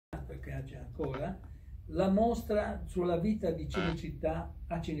che c'è ancora, la mostra sulla vita di Cinecittà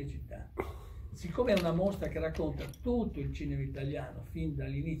a Cinecittà. Siccome è una mostra che racconta tutto il cinema italiano fin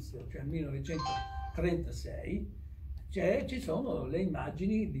dall'inizio, cioè 1936, ci sono le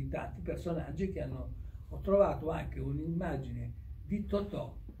immagini di tanti personaggi che hanno... Ho trovato anche un'immagine di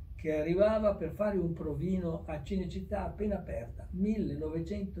Totò che arrivava per fare un provino a Cinecittà appena aperta,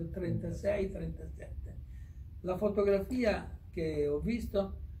 1936-37. La fotografia che ho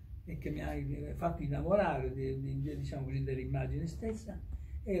visto e che mi ha fatto innamorare diciamo così, dell'immagine stessa,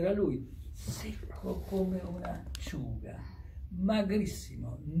 era lui secco come un'acciuga,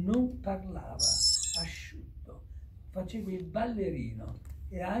 magrissimo, non parlava, asciutto, faceva il ballerino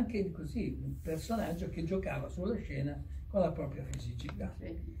e anche così un personaggio che giocava sulla scena con la propria fisicità.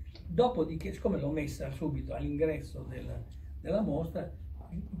 Dopodiché, siccome l'ho messa subito all'ingresso della mostra,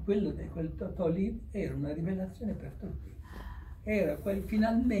 quel Totò lì era una rivelazione per tutti. Era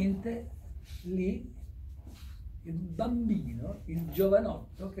finalmente lì il bambino, il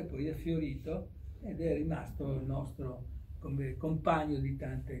giovanotto che poi è fiorito ed è rimasto il nostro compagno di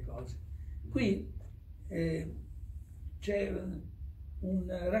tante cose. Qui c'è un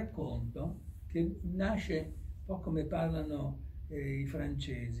racconto che nasce un po' come parlano i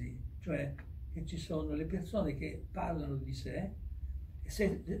francesi, cioè che ci sono le persone che parlano di sé e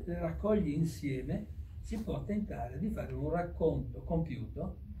se le raccogli insieme si può tentare di fare un racconto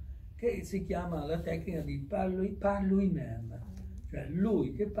compiuto che si chiama la tecnica di parle-lui-même, cioè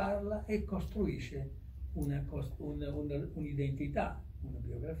lui che parla e costruisce un'identità, una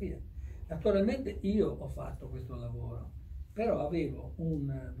biografia. Naturalmente io ho fatto questo lavoro, però avevo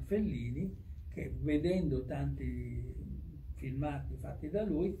un Fellini che, vedendo tanti filmati fatti da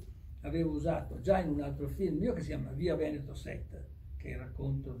lui, avevo usato già in un altro film mio che si chiama Via Veneto 7, che è il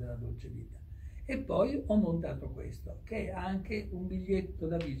racconto della dolce vita. E poi ho montato questo, che è anche un biglietto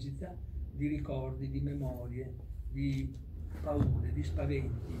da visita di ricordi, di memorie, di paure, di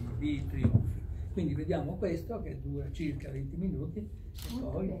spaventi, di trionfi. Quindi vediamo questo che dura circa 20 minuti e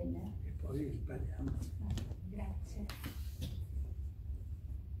poi riparliamo. Grazie.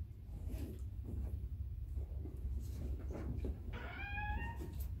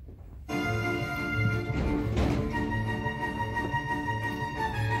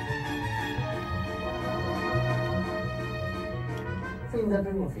 Fin dal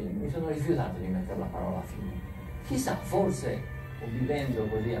primo film mi sono rifiutato di mettere la parola fine. Chissà, forse vivendo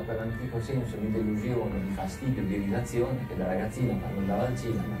così per l'antico senso di delusione, di fastidio, di irritazione, che da ragazzino quando andavo al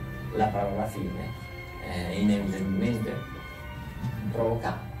cinema la parola fine inevitabilmente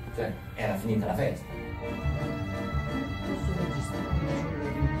provocava, cioè era finita la festa.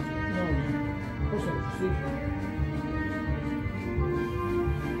 Posso registrare?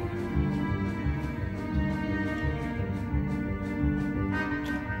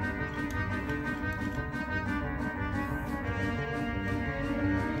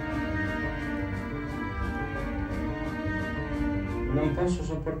 Non posso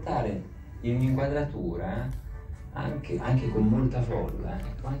sopportare in un'inquadratura, anche con molta folla,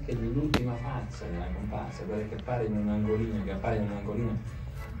 anche l'ultima faccia della comparsa, quella che appare in un angolino,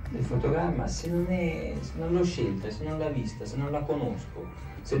 del fotogramma, se non l'ho scelta, se non l'ho vista, se non la conosco,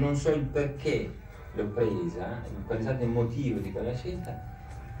 se non so il perché l'ho presa, qual è stato il motivo di quella scelta,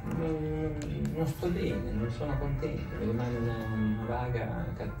 non sto bene, non sono contento, mi rimane un vaga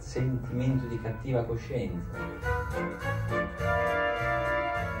sentimento di cattiva coscienza.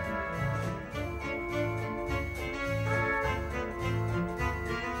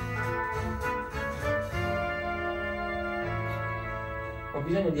 Ho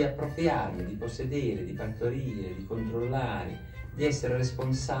bisogno di appropriarmi, di possedere, di partorire, di controllare, di essere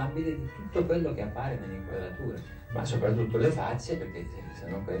responsabile di tutto quello che appare nell'inquadratura, ma soprattutto le facce, perché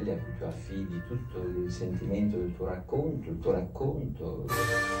sono quelle a cui tu affidi tutto il sentimento del tuo racconto, il tuo racconto.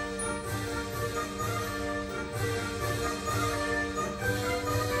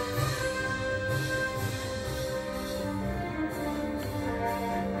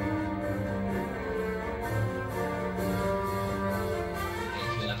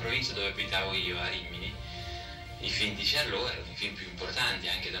 Dove abitavo io, a Rimini, i film di Charlot erano i film più importanti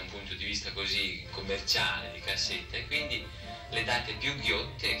anche da un punto di vista così commerciale, di cassetta, e quindi le date più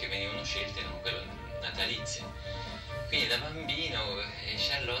ghiotte che venivano scelte erano quelle natalizie. Quindi da bambino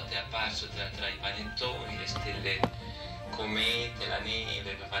Charlotte è apparso tra i panettoni, le stelle comete, la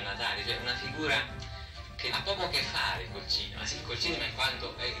neve, Papà Natale, cioè una figura che ha poco a che fare col cinema. Sì, col cinema è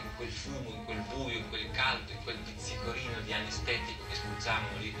quando è in quel fumo, in quel buio, in quel caldo, in quel pizzicorino di anestetico che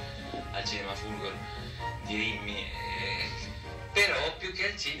spruzzavano lì al cinema Fulgor di Rimini. Però più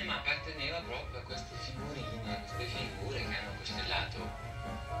che al cinema apparteneva proprio a queste figurine, a queste figure che hanno costellato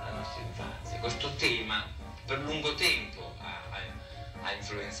la questo tema per lungo tempo ha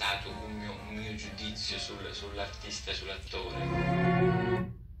influenzato un mio giudizio sull'artista e sull'attore.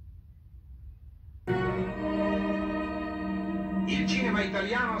 Il cinema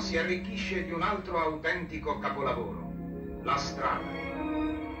italiano si arricchisce di un altro autentico capolavoro, La Strada.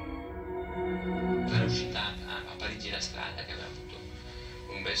 Era uscita a Parigi La Strada, che aveva avuto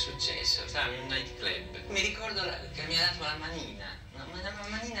un bel successo, stava in un nightclub. Mi ricordo che mi ha dato la manina, una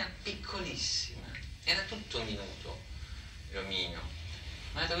manina piccolissima, era tutto minuto, l'omino.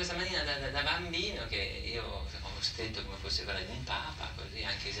 Mi ha dato questa manina da bambino che io ho stretto come fosse quella di un papa, così,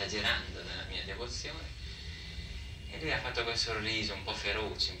 anche esagerando nella mia devozione. E lui ha fatto quel sorriso un po'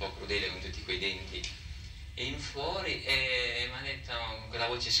 feroce, un po' crudele, con tutti quei denti in fuori, e mi ha detto, con quella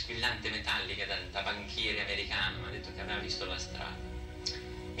voce squillante metallica da banchiere americano, mi ha detto che aveva visto La Strada.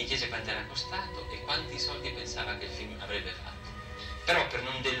 Mi chiese quanto era costato e quanti soldi pensava che il film avrebbe fatto. Però per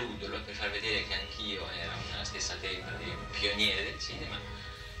non deluderlo, per far vedere che anch'io ero nella stessa tempra di un pioniere del cinema,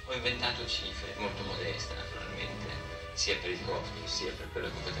 ho inventato cifre molto modeste naturalmente, sia per il costo sia per quello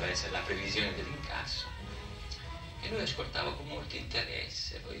che poteva essere la previsione dell'incasso. E lui ascoltava con molto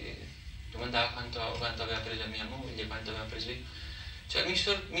interesse, poi domandava quanto aveva preso mia moglie, quanto aveva preso io. Cioè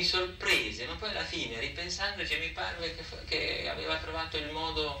mi sorprese, ma poi alla fine, ripensandoci, mi parve che aveva trovato il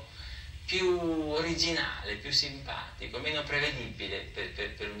modo più originale, più simpatico, meno prevedibile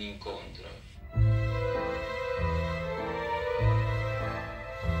per un incontro.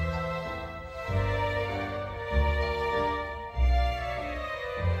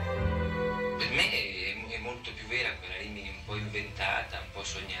 Per me è molto più vera quella Rimini un po' inventata, un po'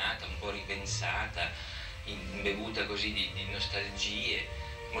 sognata, un po' ripensata, imbevuta così di nostalgie,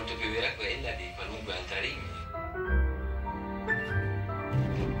 molto più vera quella di qualunque altra Rimini.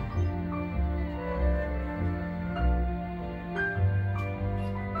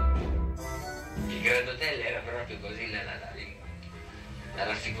 Il Grand Hotel era proprio così la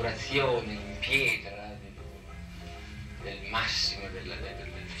raffigurazione in pietra del massimo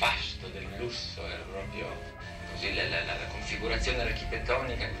del fasto, del lusso, era proprio così la configurazione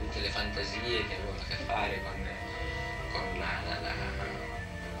architettonica di tutte le fantasie che avevano a che fare con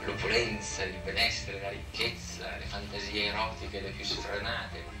l'opulenza, il benessere, la ricchezza, le fantasie erotiche le più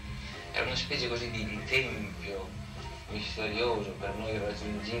sfrenate. Era una specie così di tempio misterioso, per noi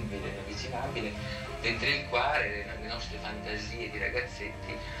irraggiungibile, inavvicinabile, dentro il quale le nostre fantasie di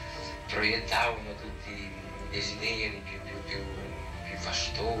ragazzetti proiettavano tutti i desideri più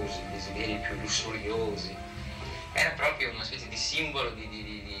fastosi, i desideri più lussuriosi. Era proprio una specie di simbolo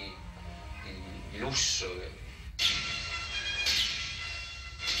di lusso.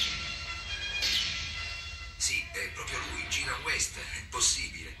 Sì, è proprio lui, gira un western, è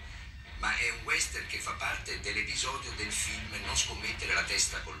possibile. Ma è un western che fa parte dell'episodio del film Non scommettere la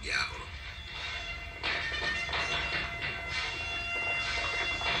testa col diavolo.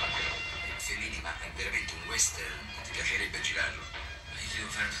 Fellini, ma è veramente un western? Ti piacerebbe girarlo? Io devo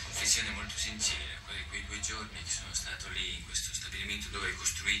fare una confessione molto sincera. Quei 2 giorni che sono stato lì in questo stabilimento dove hai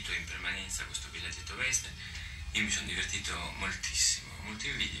costruito in permanenza questo villaggetto western, io mi sono divertito moltissimo, molto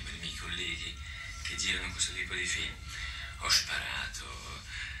invidia per i miei colleghi che girano questo tipo di film. Ho sparato,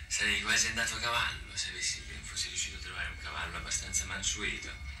 sarei quasi andato a cavallo se fossi riuscito a trovare un cavallo abbastanza mansueto.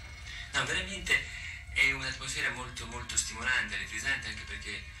 No, veramente è un'atmosfera molto molto stimolante, elettrizzante, anche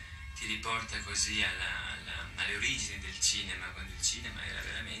perché ti riporta così alle origini del cinema, quando il cinema era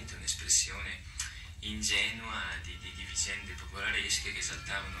veramente un'espressione ingenua di vicende popolaresche che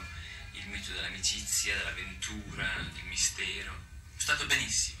esaltavano il mito dell'amicizia, dell'avventura, del mistero. È stato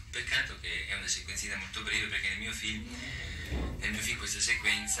benissimo, peccato che è una sequenzina molto breve, perché nel mio film questa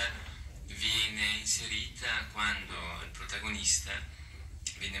sequenza viene inserita quando al protagonista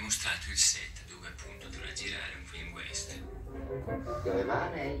viene mostrato il set dove appunto dovrà girare un film western. Dove va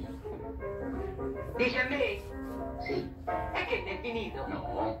lei? Dice a me? Sì. E che ne è finito?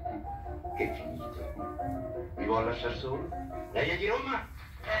 No, che è finito. Mi vuole lasciare solo? Lei è di Roma?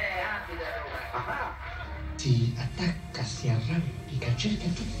 Abita a Roma. Ah. Si attacca, si arrampica, cerca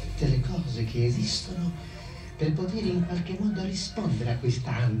tutte le cose che esistono per poter in qualche modo rispondere a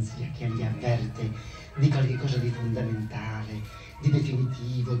questa ansia che gli avverte di qualche cosa di fondamentale, di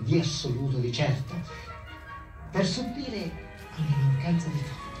definitivo, di assoluto, di certo, per supplire a una mancanza di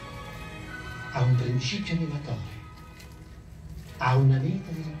fondo, a un principio animatore, a una meta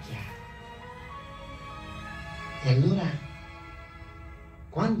di richiamo. E allora,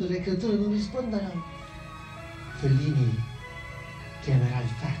 quando le creature non rispondono, Fellini chiamerà il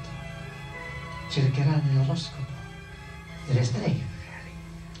fato, cercherà nell'oroscopo, nelle streghe magari,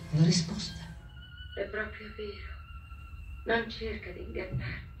 una risposta. È proprio vero. Non cerca di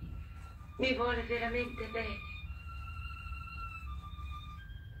ingannarmi. Mi vuole veramente bene.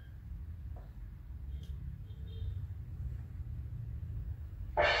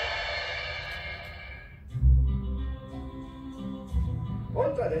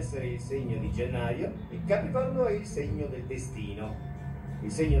 Oltre ad essere il segno di gennaio, il Capricorno è il segno del destino, il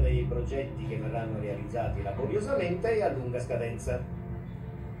segno dei progetti che verranno realizzati laboriosamente e a lunga scadenza.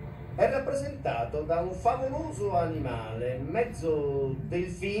 È rappresentato da un favoloso animale, mezzo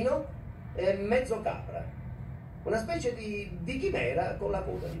delfino e mezzo capra, una specie di chimera con la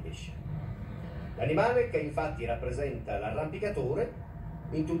coda di pesce. L'animale che infatti rappresenta l'arrampicatore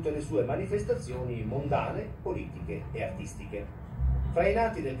in tutte le sue manifestazioni mondane, politiche e artistiche. Fra i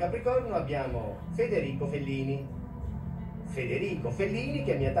nati del Capricorno abbiamo Federico Fellini. Federico Fellini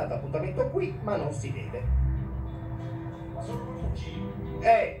che mi ha dato appuntamento qui, ma non si vede. Ma sono Conucci.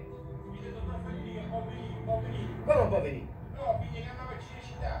 Come non può venire? No, quindi andiamo a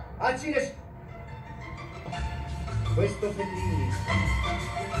Cinecittà. A Cinecittà. Questo Fellini.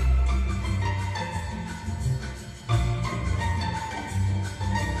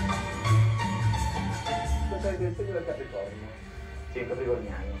 Questo è il segno del Capricorno. Sì,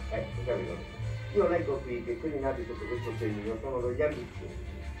 capricorniano. Capricorno. Io leggo qui che quelli nati sotto questo segno sono degli ambiziosi.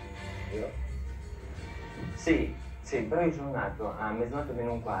 Vero? Sì, però io sono nato a mezzanotte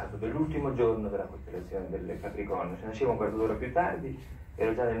meno un quarto dell'ultimo giorno della costellazione del Capricorno. Se nascevo un quarto d'ora più tardi,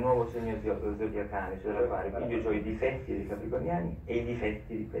 ero già nel nuovo segno zodiacale, cioè dell'Acquario. Quindi io ho i difetti dei capricorniani e i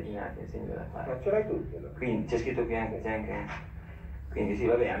difetti di quelli nati nel segno dell'Acquario. Ma ce l'hai tutti allora? Quindi c'è scritto qui anche, quindi sì,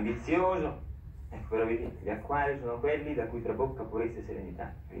 vabbè, ambizioso. Ecco, però vedi, gli acquari sono quelli da cui trabocca purezza e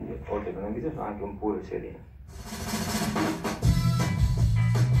serenità. Quindi, oltre che un ambizioso, sono anche un puro e sereno.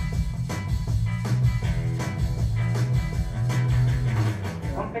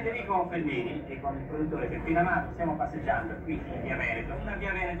 Con Federico Fellini e con il produttore che qui amato stiamo passeggiando qui in Via Veneto, una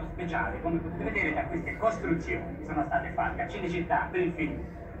Via Veneto speciale, come potete vedere da queste costruzioni che sono state fatte a Cinecittà per il film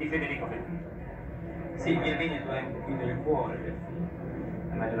di Federico Fellini. Sì, Via Veneto è un pochino il cuore del film.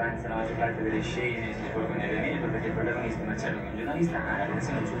 La maggior parte delle scene si svolgono nel Veneto perché il protagonista Marcello, che è un giornalista, ha la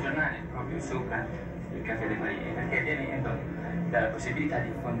redazione del suo giornale proprio sopra il Caffè dei Marini, perché il Veneto dà la possibilità di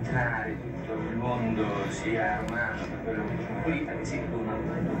incontrare tutto il mondo sia romano che quello cosmopolita che si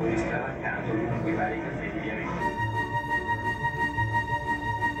includono poi scavalcato lungo i vari caffè di Via Veneto.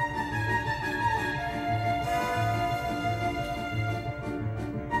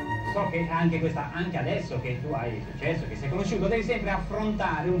 So che anche adesso che tu hai successo, che sei conosciuto, devi sempre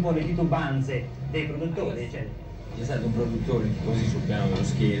affrontare un po' le titubanze dei produttori, eccetera. C'è stato un produttore che così sul piano dello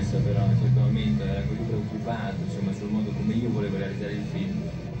scherzo, però a un certo momento era così preoccupato, insomma, sul modo come io volevo realizzare il film.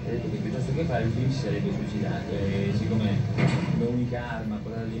 Ha detto che piuttosto che fare il film si sarebbe suicidato e siccome come unica arma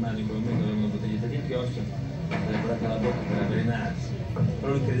portata di mano in quel momento aveva una bottiglietta di inchiostro, l'ha portata alla bocca per avvelenarsi.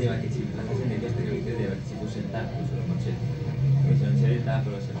 Però lui credeva che la faccenda di questo è che lui credeva che ci fosse il tappo sulla boccetta. Invece non c'era il tappo,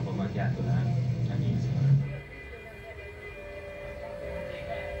 lo si era un po' macchiato da amici.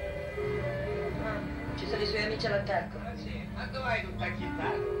 Ci sono i suoi amici all'attacco. Sì, ma dove hai tutta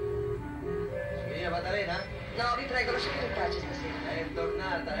chittato? Signorina Maddalena? No, vi prego, lasciatemi in pace stasera. È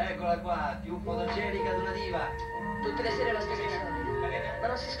tornata, eccola qua, più fotogenica di una diva. Tutte le sere la stessa storia. Ma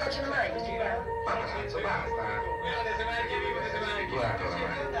non si scocciano mai questi qua. Ma Palazzo, basta. Tu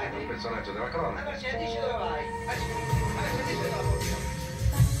è un personaggio della cronaca. Ma perché dici dove vai? Dici dove vai?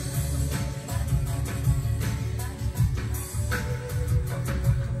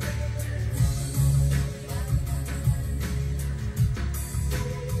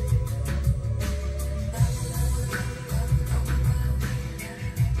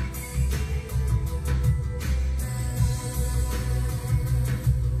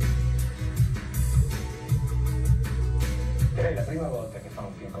 È la prima volta che fa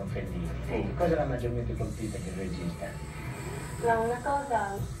un film con Fellini. Che cosa l'ha maggiormente colpita che il regista? No, una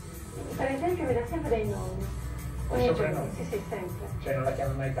cosa, per esempio mi dà sempre dei nomi. Ogni giorno, sì, sempre. Cioè non la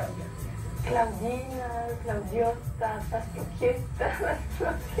chiama mai Claudia? Claudina, Claudiotta, Pastrocchietta,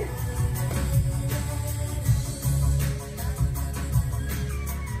 Pastrocchietta.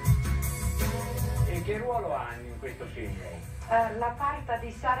 E che ruolo ha in questo film? La parte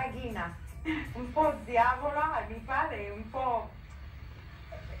di Saraghina, un po' diavola, mi pare, un po'...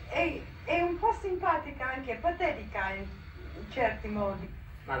 è un po' simpatica, anche patetica in certi modi.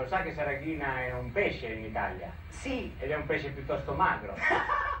 Ma lo sa che Saraghina è un pesce in Italia? Sì. Ed è un pesce piuttosto magro.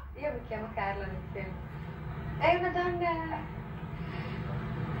 Io mi chiamo Carla nel film. È una donna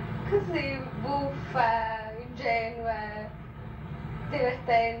così buffa, ingenua,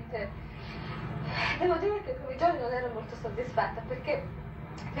 divertente. Devo dire che come giorni non ero molto soddisfatta perché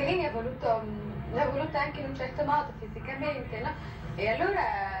Fellini l'ha voluta anche in un certo modo fisicamente, no? E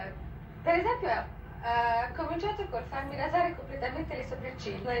allora Per esempio, ha cominciato col farmi rasare completamente le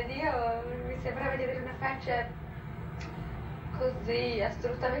sopracciglia ed io mi sembrava di avere una faccia così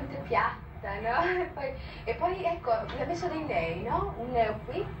assolutamente piatta, no? E poi ecco, mi ha messo dei nei, no? Un neo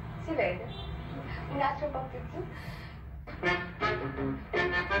qui, si vede? Un altro un po' più giù.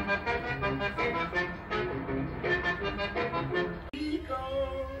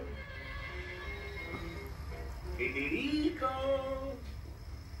 Federico!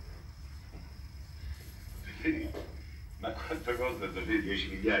 Ma quanto costa per 10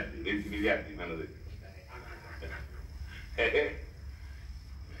 miliardi, 20 miliardi mi hanno detto.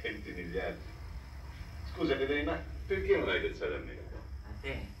 20 miliardi. Scusa Federico, ma perché non hai pensato a me? A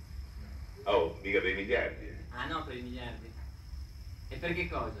te? Oh, mica per i miliardi. Ah no, per i miliardi. E per che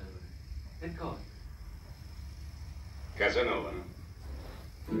cosa allora? Per cosa? Casa nuova, no?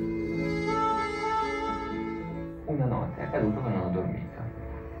 Una notte è accaduto che non ho dormito.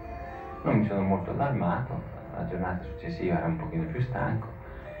 Non mi sono molto allarmato, la giornata successiva ero un pochino più stanco,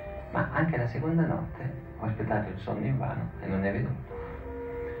 ma anche la seconda notte ho aspettato il sonno invano e non è venuto.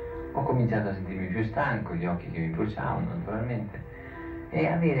 Ho cominciato a sentirmi più stanco, gli occhi che mi bruciavano naturalmente, e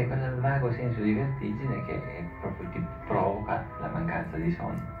avere quel vago senso di vertigine che proprio ti provoca la mancanza di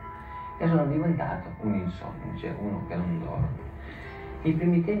sonno. E sono diventato un insonne, cioè uno che non dorme. I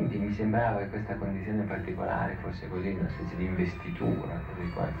primi tempi mi sembrava che questa condizione particolare fosse così una specie di investitura, così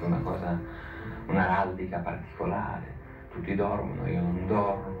qualche una cosa, un'araldica particolare. Tutti dormono, io non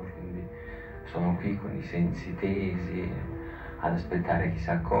dormo, quindi sono qui con i sensi tesi, ad aspettare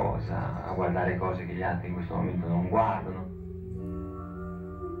chissà cosa, a guardare cose che gli altri in questo momento non guardano.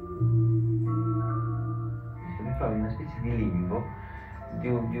 Mi ritrovo in una specie di limbo, di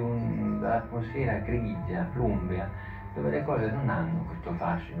un'atmosfera grigia, plumbea, dove le cose non hanno questo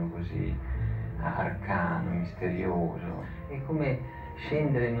fascino così arcano, misterioso. È come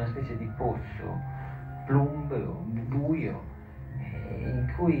scendere in una specie di pozzo plumbeo, buio,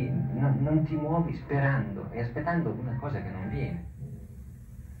 in cui non ti muovi sperando e aspettando una cosa che non viene.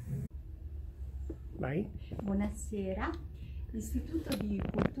 Vai. Buonasera. L'Istituto di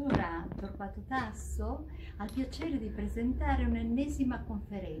Cultura Torquato Tasso ha il piacere di presentare un'ennesima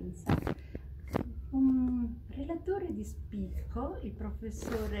conferenza. Un relatore di spicco, il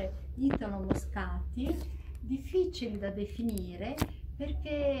professore Italo Moscati, difficile da definire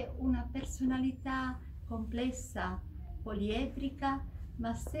perché una personalità complessa, poliedrica,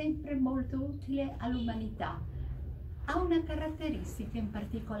 ma sempre molto utile all'umanità. Ha una caratteristica in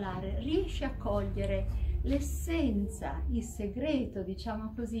particolare, riesce a cogliere l'essenza, il segreto,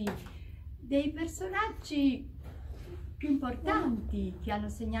 diciamo così, dei personaggi più importanti che hanno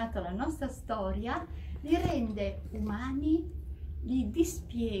segnato la nostra storia, li rende umani, li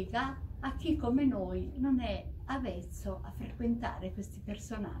dispiega a chi come noi non è avvezzo a frequentare questi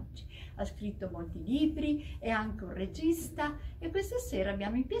personaggi. Ha scritto molti libri, è anche un regista e questa sera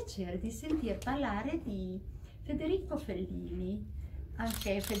abbiamo il piacere di sentir parlare di Federico Fellini.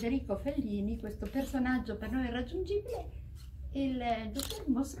 Anche Federico Fellini, questo personaggio per noi irraggiungibile, il dottor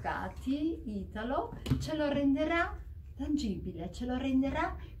Moscati, Italo, ce lo renderà tangibile, ce lo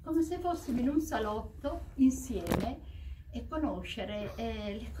renderà come se fossimo in un salotto insieme e conoscere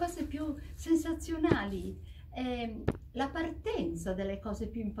le cose più sensazionali, la partenza delle cose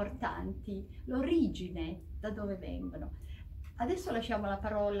più importanti, l'origine, da dove vengono. Adesso lasciamo la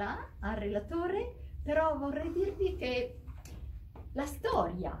parola al relatore, però vorrei dirvi che la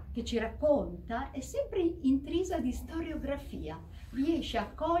storia che ci racconta è sempre intrisa di storiografia, riesce a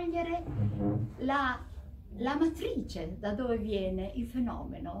cogliere la matrice da dove viene il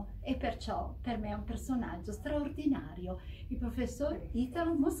fenomeno e perciò per me è un personaggio straordinario, il professor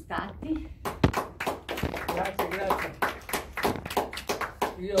Italo Moscati. Grazie, grazie.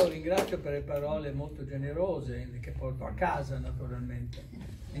 Io ringrazio per le parole molto generose che porto a casa naturalmente.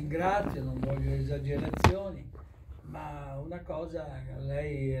 Ringrazio, non voglio esagerazioni, ma una cosa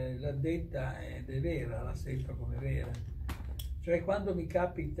lei l'ha detta ed è vera, la sento come vera. Cioè quando mi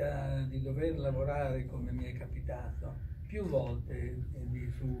capita di dover lavorare, come mi è capitato più volte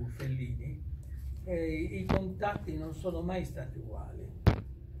su Fellini, i contatti non sono mai stati uguali,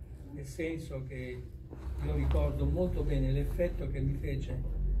 nel senso che io ricordo molto bene l'effetto che mi fece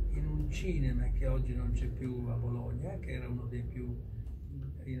in un cinema che oggi non c'è più a Bologna, che era uno dei più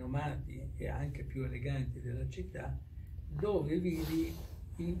rinomati e anche più eleganti della città, dove vidi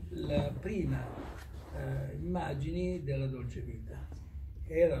la prima immagini della dolce vita.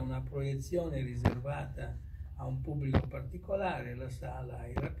 Era una proiezione riservata a un pubblico particolare, la sala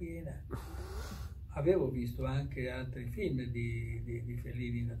era piena. Avevo visto anche altri film di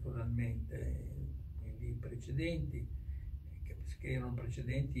Fellini naturalmente, di precedenti, che che erano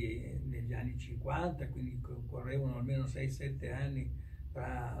precedenti negli anni 50, quindi correvano almeno 6-7 anni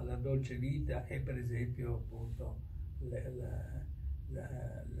tra la dolce vita e per esempio appunto il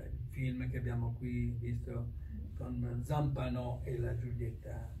film che abbiamo qui visto con Zampano e la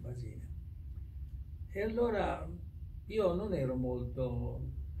Giulietta Masina. E allora io non ero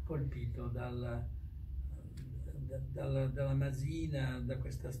molto colpito dalla Masina, da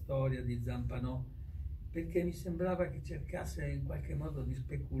questa storia di Zampano, perché mi sembrava che cercasse in qualche modo di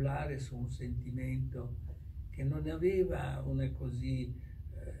speculare su un sentimento che non aveva una così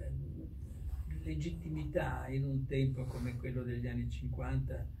legittimità in un tempo come quello degli anni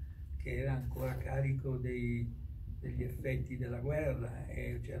 50, che era ancora carico degli effetti della guerra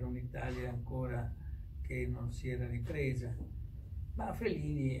e c'era un'Italia ancora che non si era ripresa. Ma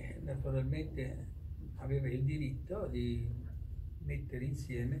Fellini naturalmente aveva il diritto di mettere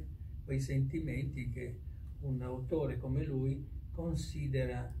insieme quei sentimenti che un autore come lui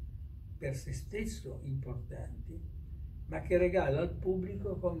considera per se stesso importanti, ma che regala al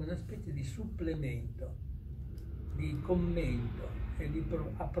pubblico come una specie di supplemento, di commento e di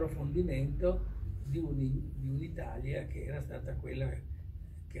approfondimento di un'Italia che era stata quella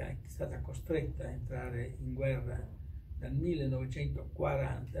che è stata costretta a entrare in guerra dal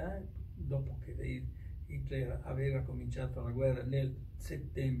 1940, dopo che Hitler aveva cominciato la guerra nel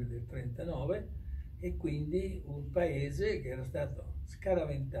settembre del 1939, e quindi un paese che era stato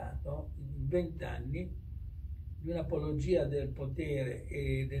scaraventato in 20 anni di un'apologia del potere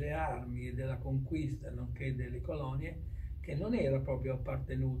e delle armi e della conquista, nonché delle colonie, che non era proprio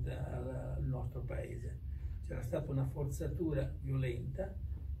appartenuta al nostro paese. C'era stata una forzatura violenta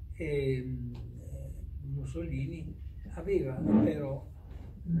e Mussolini aveva però,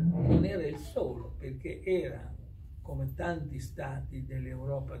 non era il solo, perché era, come tanti stati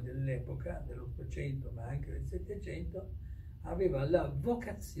dell'Europa dell'epoca, dell'Ottocento ma anche del Settecento, aveva la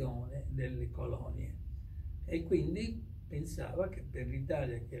vocazione delle colonie e quindi pensava che per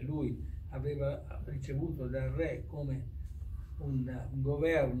l'Italia, che lui aveva ricevuto dal re come un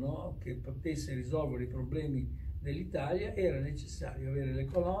governo che potesse risolvere i problemi dell'Italia, era necessario avere le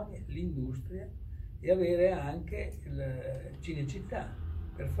colonie, l'industria e avere anche Cinecittà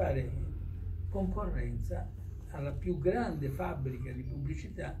per fare concorrenza alla più grande fabbrica di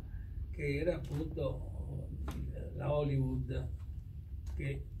pubblicità che era appunto la Hollywood,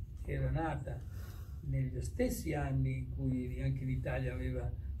 che era nata negli stessi anni in cui anche l'Italia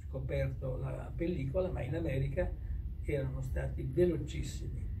aveva scoperto la pellicola, ma in America erano stati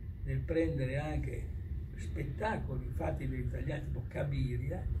velocissimi nel prendere anche spettacoli fatti dagli italiani, tipo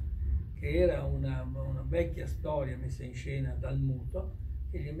Cabiria, che era una vecchia storia messa in scena dal muto,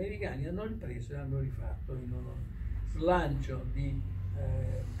 che gli americani hanno ripreso e hanno rifatto in uno slancio di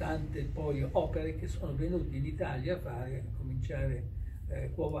tante poi opere che sono venute in Italia a cominciare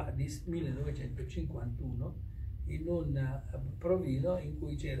Quo Vadis 1951 in un provino in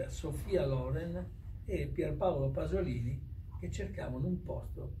cui c'era Sofia Loren e Pierpaolo Pasolini che cercavano un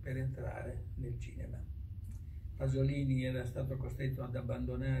posto per entrare nel cinema. Pasolini era stato costretto ad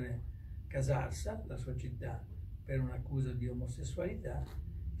abbandonare Casarsa, la sua città, per un'accusa di omosessualità.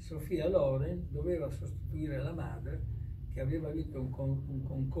 Sofia Loren doveva sostituire la madre, che aveva vinto un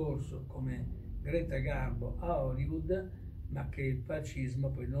concorso come Greta Garbo a Hollywood, ma che il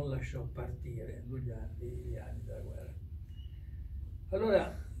fascismo poi non lasciò partire durante gli anni della guerra.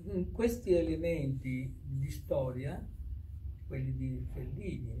 Allora, questi elementi di storia, quelli di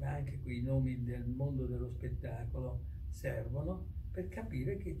Fellini, ma anche quei nomi del mondo dello spettacolo, servono per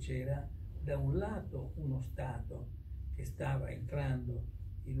capire che c'era da un lato uno Stato che stava entrando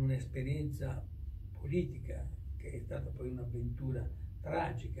in un'esperienza politica che è stata poi un'avventura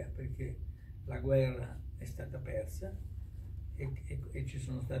tragica, perché la guerra è stata persa e ci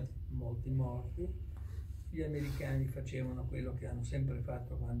sono stati molti morti. Gli americani facevano quello che hanno sempre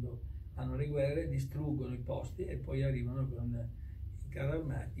fatto quando hanno le guerre, distruggono i posti e poi arrivano con i carri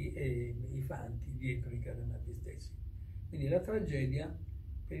armati e i fanti dietro i carri armati stessi. Quindi la tragedia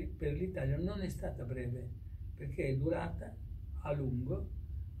per l'Italia non è stata breve, perché è durata a lungo,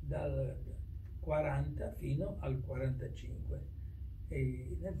 dal 40 fino al 45, e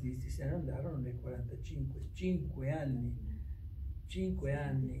i nazisti se ne andarono nel 45. 5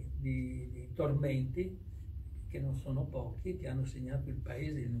 anni di tormenti, che non sono pochi, che hanno segnato il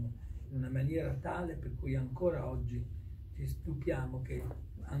paese in una maniera tale per cui ancora oggi ci stupiamo che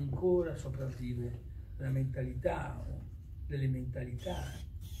ancora sopravvive la mentalità, delle mentalità,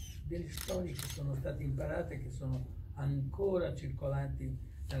 delle storie che sono state imparate, che sono ancora circolanti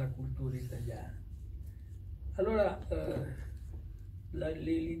nella cultura italiana. Allora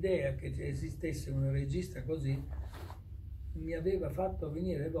l'idea che esistesse un regista così mi aveva fatto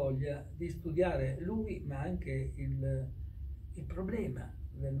venire voglia di studiare lui, ma anche il problema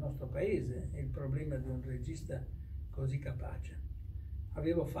del nostro paese, il problema di un regista così capace.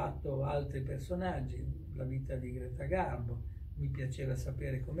 Avevo fatto altri personaggi, la vita di Greta Garbo, mi piaceva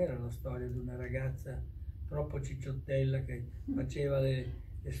sapere com'era la storia di una ragazza troppo cicciottella che faceva le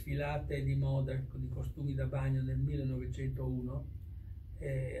sfilate di moda di costumi da bagno nel 1901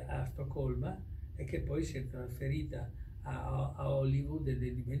 a Stoccolma, e che poi si è trasferita a Hollywood ed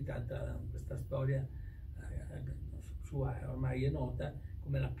è diventata questa storia sua, ormai è nota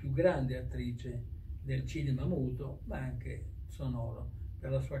come la più grande attrice del cinema muto, ma anche sonoro,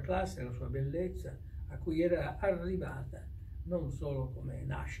 per la sua classe e la sua bellezza, a cui era arrivata non solo come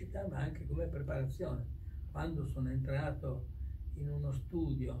nascita, ma anche come preparazione. Quando sono entrato in uno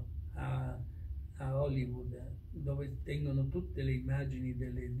studio a Hollywood, dove tengono tutte le immagini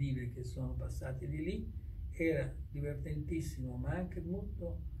delle dive che sono passate di lì, era divertentissimo, ma anche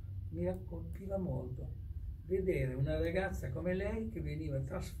molto, mi colpiva molto vedere una ragazza come lei che veniva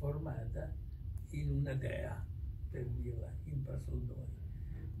trasformata in una dea, per dirla in pasoldoni.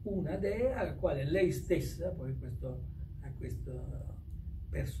 Una dea alla quale lei stessa, poi a questo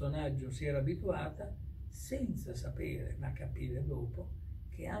personaggio si era abituata, senza sapere, ma capire dopo,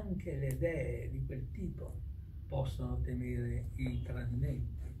 che anche le dee di quel tipo possono temere i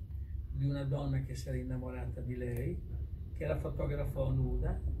tradimenti di una donna che si era innamorata di lei, che la fotografò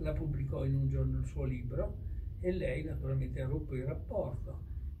nuda, la pubblicò in un giorno il suo libro, e lei naturalmente ruppe il rapporto.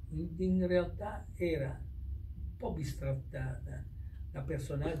 In realtà era un po' bistrattata da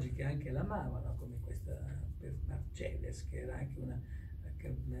personaggi che anche l'amavano, come questa Mercedes, che era anche una che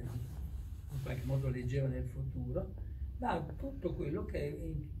in qualche modo leggeva nel futuro, ma tutto quello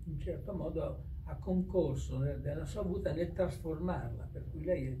che in certo modo ha concorso nella sua vita nel trasformarla, per cui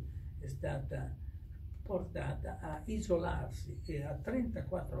lei è stata portata a isolarsi, e a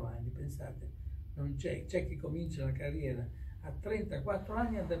 34 anni, pensate, non c'è chi comincia la carriera a 34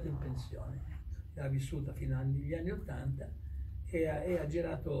 anni è andato in pensione, ha vissuta fino agli anni 80 e ha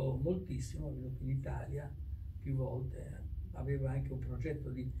girato moltissimo, è venuto in Italia più volte, aveva anche un progetto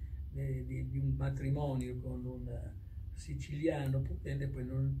di un matrimonio con un siciliano potente, poi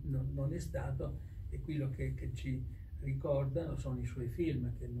non è stato, e quello che ci ricordano sono i suoi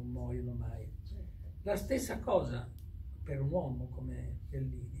film che non muoiono mai. La stessa cosa per un uomo come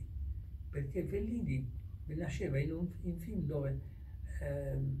Fellini, perché Fellini nasceva in film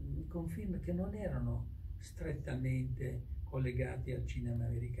con film che non erano strettamente collegati al cinema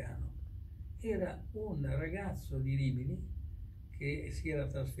americano. Era un ragazzo di Rimini che si era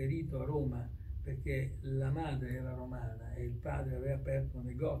trasferito a Roma perché la madre era romana e il padre aveva aperto un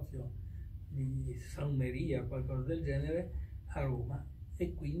negozio di salumeria, qualcosa del genere, a Roma,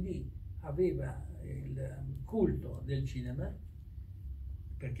 e quindi aveva il culto del cinema,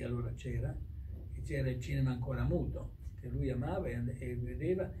 perché allora c'era il cinema ancora muto, che lui amava e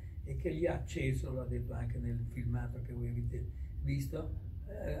vedeva, e che gli ha acceso, l'ha detto anche nel filmato che voi avete visto,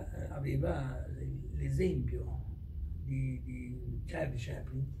 aveva l'esempio di Charlie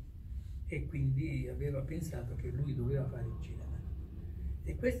Chaplin, e quindi aveva pensato che lui doveva fare il cinema.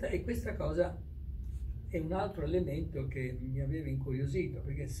 E questa cosa è un altro elemento che mi aveva incuriosito,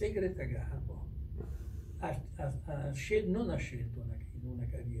 perché se Greta Garbo non ha scelto una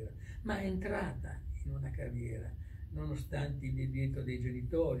carriera, ma è entrata in una carriera, nonostante il divieto dei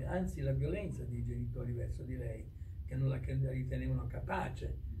genitori, anzi la violenza dei genitori verso di lei, che non la ritenevano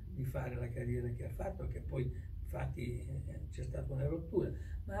capace di fare la carriera che ha fatto, che poi infatti c'è stata una rottura,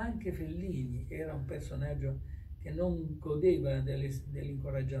 ma anche Fellini era un personaggio che non godeva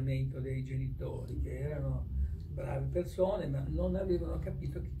dell'incoraggiamento dei genitori, che erano brave persone, ma non avevano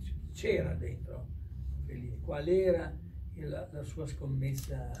capito chi c'era dentro Fellini, qual era la sua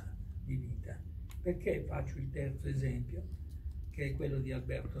scommessa di vita. Perché faccio il terzo esempio, che è quello di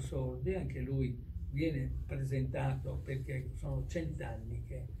Alberto Sordi. Anche lui viene presentato perché sono 100 anni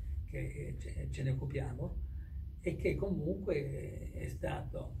che ce ne occupiamo, e che comunque è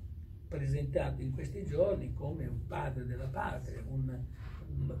stato presentato in questi giorni come un padre della patria,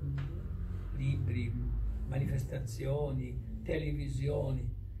 libri, manifestazioni,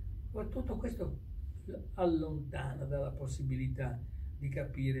 televisioni. Tutto questo allontana dalla possibilità di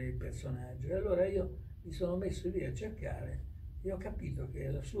capire il personaggio. E allora io mi sono messo lì a cercare e ho capito che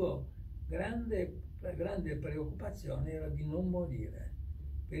la sua grande preoccupazione era di non morire,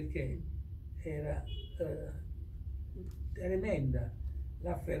 perché era tremenda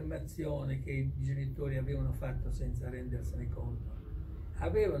l'affermazione che i genitori avevano fatto senza rendersene conto.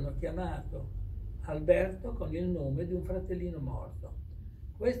 Avevano chiamato Alberto con il nome di un fratellino morto.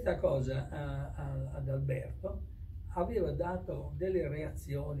 Questa cosa ad Alberto aveva dato delle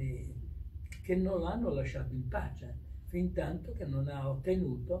reazioni che non l'hanno lasciato in pace, fin tanto che non ha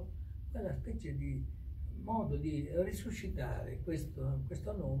ottenuto quella specie di modo di risuscitare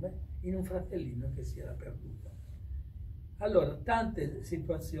questo nome in un fratellino che si era perduto. Allora, tante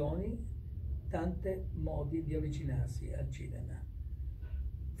situazioni, tanti modi di avvicinarsi al cinema.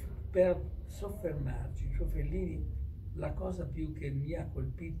 Per soffermarci su Fellini, la cosa più che mi ha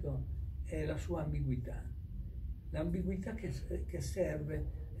colpito è la sua ambiguità. L'ambiguità che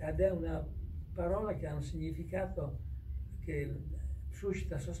serve, ed è una parola che ha un significato che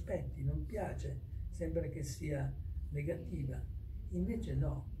suscita sospetti, non piace, sembra che sia negativa. Invece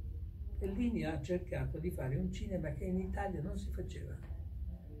no. Fellini ha cercato di fare un cinema che in Italia non si faceva,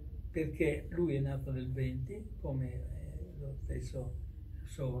 perché lui è nato nel 20, come lo stesso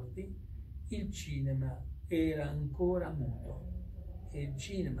Sorti. Il cinema era ancora muto e il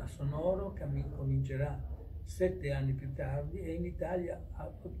cinema sonoro comincerà 7 anni più tardi e in Italia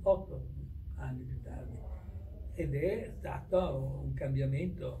 8 anni più tardi, ed è stato un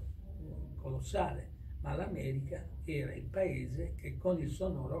cambiamento colossale. Ma l'America era il paese che con il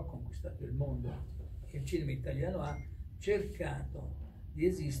sonoro ha conquistato il mondo. Il cinema italiano ha cercato di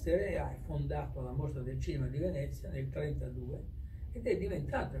esistere e ha fondato la Mostra del Cinema di Venezia nel 1932 ed è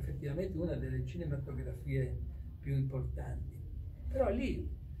diventata effettivamente una delle cinematografie più importanti. Però lì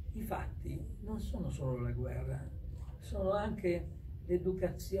i fatti non sono solo la guerra, sono anche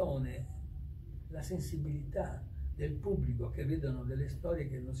l'educazione, la sensibilità del pubblico, che vedono delle storie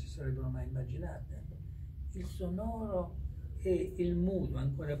che non si sarebbero mai immaginate. Il sonoro e il muto,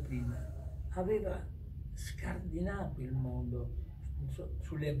 ancora prima, aveva scardinato il mondo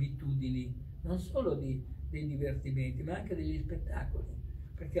sulle abitudini, non solo dei divertimenti, ma anche degli spettacoli,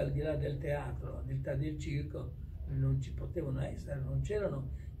 perché al di là del teatro, al di là del circo, non ci potevano essere, non c'erano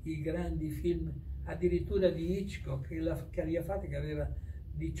i grandi film, addirittura di Hitchcock, che aveva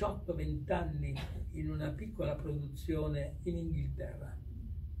 18-20 anni in una piccola produzione in Inghilterra.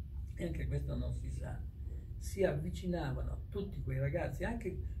 E anche questo non si sa. Si avvicinavano tutti quei ragazzi,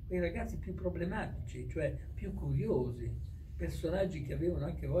 anche quei ragazzi più problematici, cioè più curiosi, personaggi che avevano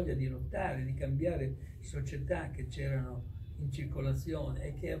anche voglia di lottare, di cambiare società che c'erano in circolazione,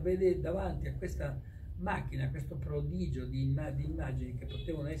 e che vedere davanti a questa macchina, questo prodigio di immagini che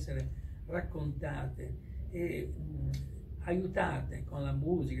potevano essere raccontate e aiutate con la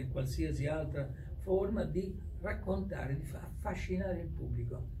musica e qualsiasi altra forma di raccontare, di affascinare il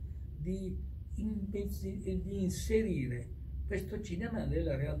pubblico, di inserire questo cinema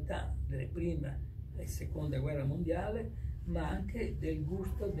nella realtà della prima e seconda guerra mondiale, ma anche del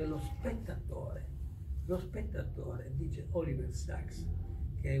gusto dello spettatore. Lo spettatore, dice Oliver Sacks,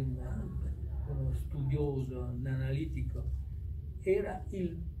 che è uno studioso, un analitico, era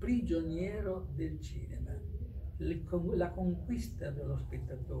il prigioniero del cinema. La conquista dello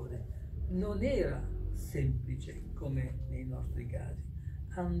spettatore non era semplice come nei nostri casi.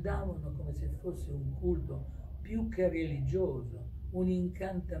 Andavano come se fosse un culto più che religioso, un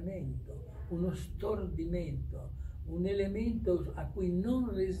incantamento, uno stordimento, un elemento a cui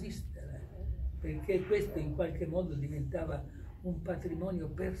non resistere, perché questo in qualche modo diventava un patrimonio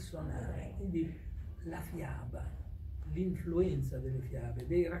personale. Quindi la fiaba, l'influenza delle fiabe,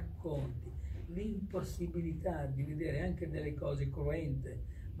 dei racconti, l'impossibilità di vedere anche delle cose cruente,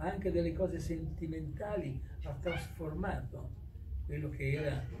 ma anche delle cose sentimentali, ha trasformato quello che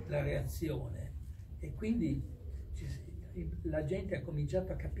era la reazione, e quindi la gente ha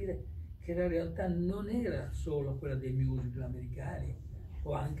cominciato a capire che la realtà non era solo quella dei musical americani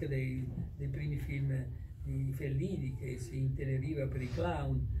o anche dei primi film di Fellini, che si inteneriva per i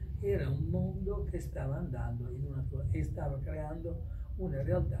clown. Era un mondo che stava andando e stava creando una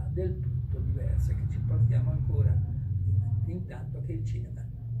realtà del tutto diversa, che ci portiamo ancora, intanto che il cinema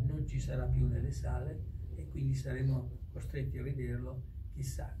non ci sarà più nelle sale e quindi saremo costretti a vederlo,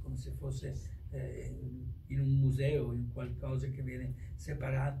 chissà, come se fosse in un museo, in qualcosa che viene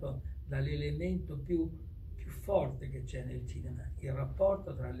separato dall'elemento più forte che c'è nel cinema, il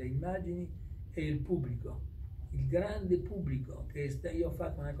rapporto tra le immagini e il pubblico, il grande pubblico. Io ho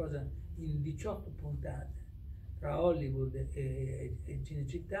fatto una cosa in 18 puntate tra Hollywood e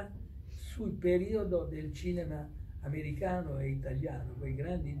Cinecittà sul periodo del cinema americano e italiano, quei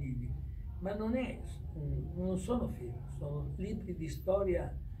grandi libri, ma non sono film, sono libri di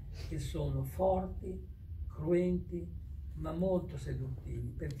storia che sono forti, cruenti, ma molto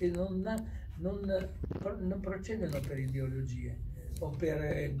seduttivi, perché non procedono per ideologie o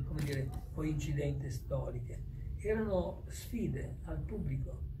per, come dire, coincidenze storiche. Erano sfide al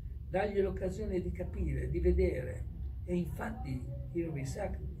pubblico, dargli l'occasione di capire, di vedere. E infatti Irving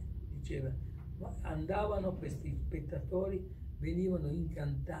Sacks diceva: andavano questi spettatori, venivano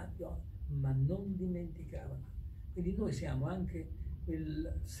incantati, ma non dimenticavano. Quindi noi siamo anche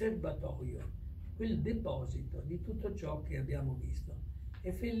quel serbatoio, quel deposito di tutto ciò che abbiamo visto.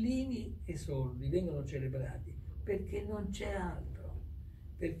 E Fellini e Sordi vengono celebrati perché non c'è altro,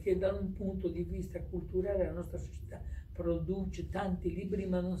 perché da un punto di vista culturale la nostra società produce tanti libri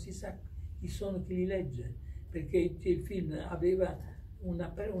ma non si sa chi sono, chi li legge, perché il film aveva una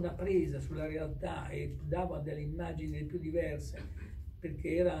presa sulla realtà e dava delle immagini più diverse,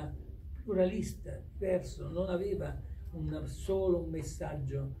 perché era pluralista, diverso, non aveva solo un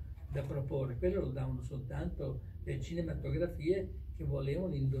messaggio da proporre. Quello lo davano soltanto le cinematografie che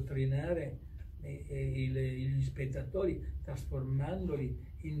volevano indottrinare gli spettatori, trasformandoli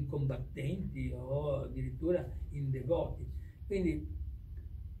in combattenti o addirittura in devoti. Quindi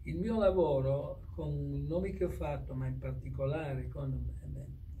il mio lavoro con i nomi che ho fatto, ma in particolare con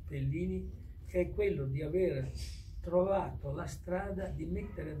Fellini, è quello di aver trovato la strada di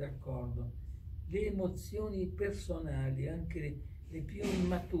mettere d'accordo le emozioni personali, anche le più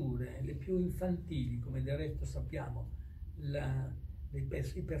immature, le più infantili, come del resto sappiamo,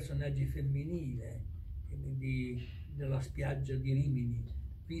 i personaggi femminili della spiaggia di Rimini,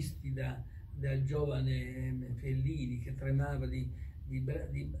 visti dal giovane Fellini che tremava di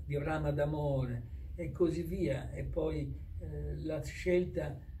brama d'amore e così via, e poi la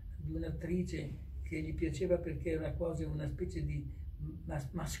scelta di un'attrice che gli piaceva perché era quasi una specie di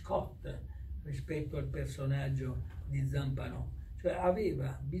mascotte rispetto al personaggio di Zampanò, cioè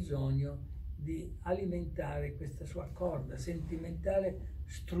aveva bisogno di alimentare questa sua corda sentimentale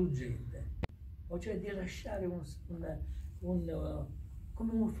struggente, o cioè di lasciare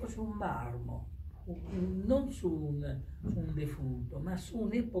come fosse un marmo, non su un defunto, ma su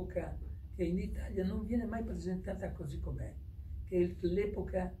un'epoca che in Italia non viene mai presentata così com'è, che è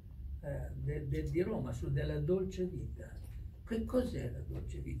l'epoca di Roma, della dolce vita. Che cos'è la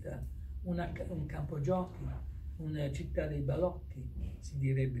dolce vita? Un campo giochi, una città dei balocchi? Si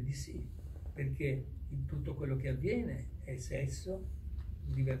direbbe di sì, perché tutto quello che avviene è sesso,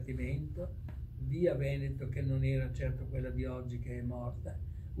 divertimento, via Veneto che non era certo quella di oggi che è morta,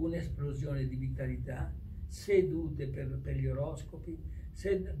 un'esplosione di vitalità, sedute per gli oroscopi,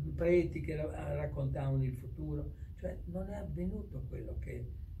 preti che raccontavano il futuro, cioè non è avvenuto quello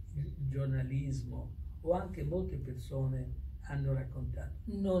che il giornalismo o anche molte persone hanno raccontato.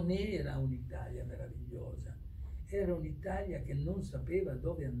 Non era un'Italia meravigliosa, era un'Italia che non sapeva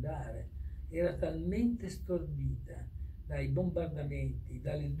dove andare, era talmente stordita dai bombardamenti,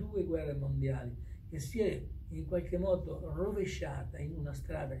 dalle 2 guerre mondiali, che si è in qualche modo rovesciata in una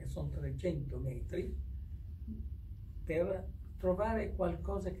strada che sono 300 metri per trovare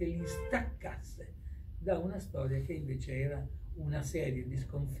qualcosa che li staccasse da una storia che invece era una serie di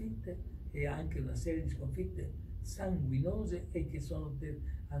sconfitte, e anche una serie di sconfitte sanguinose e che sono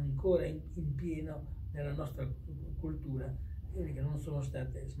ancora in pieno nella nostra cultura e che non sono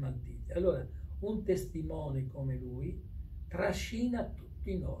state smaltite. Allora, un testimone come lui trascina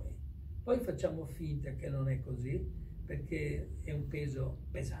tutti noi. Poi facciamo finta che non è così, perché è un peso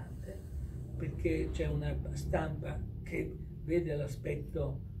pesante, perché c'è una stampa che vede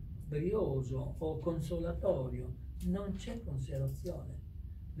l'aspetto brioso o consolatorio. Non c'è consolazione.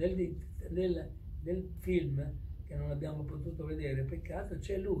 Nel film, che non abbiamo potuto vedere, peccato,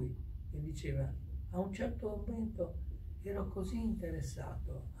 c'è lui che diceva: a un certo momento ero così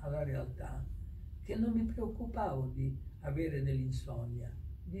interessato alla realtà che non mi preoccupavo di avere dell'insonnia.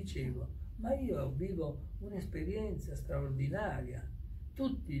 Dicevo, ma io vivo un'esperienza straordinaria,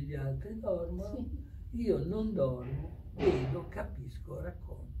 tutti gli altri dormono, io non dormo, vedo, capisco,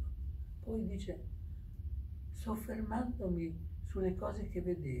 racconto. Poi dice, soffermandomi sulle cose che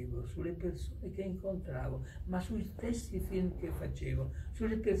vedevo, sulle persone che incontravo, ma sui stessi film che facevo,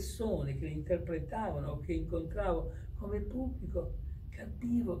 sulle persone che le interpretavano o che incontravo come pubblico,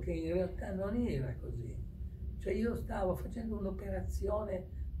 capivo che in realtà non era così. Cioè io stavo facendo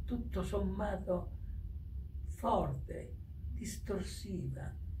un'operazione tutto sommato forte,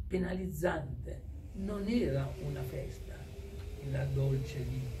 distorsiva, penalizzante. Non era una festa, la dolce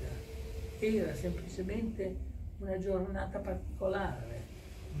vita, era semplicemente una giornata particolare,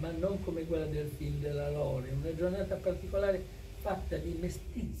 ma non come quella del film della Lore, una giornata particolare fatta di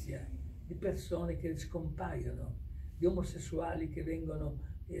mestizia, di persone che scompaiono, di omosessuali che vengono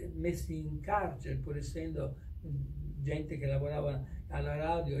messi in carcere, pur essendo gente che lavorava alla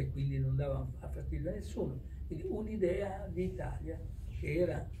radio e quindi non dava fastidio a nessuno. Quindi un'idea di Italia che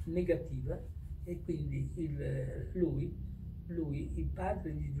era negativa, e quindi lui, il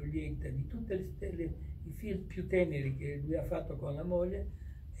padre di Giulietta, di tutte i film più teneri che lui ha fatto con la moglie,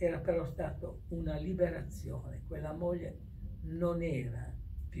 era però stato una liberazione. Quella moglie non era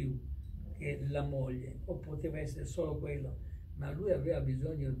più che la moglie, o poteva essere solo quello, ma lui aveva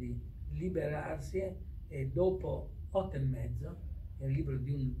bisogno di liberarsi, e dopo 8 e mezzo, nel libro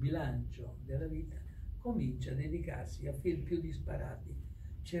di un bilancio della vita, comincia a dedicarsi a film più disparati,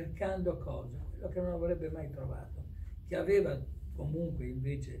 cercando cosa, quello che non avrebbe mai trovato, che aveva comunque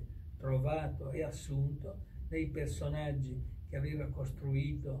invece trovato e assunto nei personaggi che aveva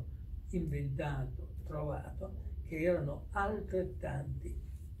costruito, inventato, trovato, che erano altrettanti,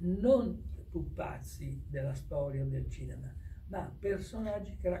 non pupazzi della storia del cinema, ma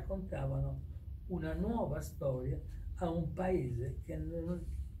personaggi che raccontavano una nuova storia a un paese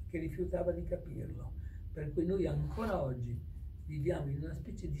che rifiutava di capirlo. Per cui noi ancora oggi viviamo in una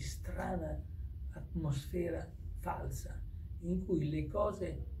specie di strana atmosfera falsa, in cui le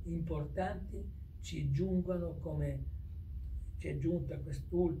cose importanti ci giungono, come ci è giunta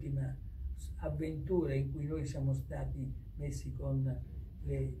quest'ultima avventura in cui noi siamo stati messi con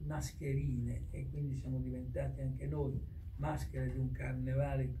le mascherine e quindi siamo diventati anche noi maschere di un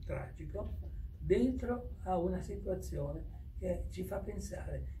carnevale tragico, dentro a una situazione che ci fa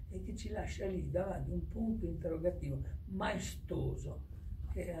pensare e che ci lascia lì davanti un punto interrogativo maestoso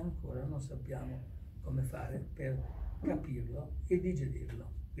che ancora non sappiamo come fare per capirlo e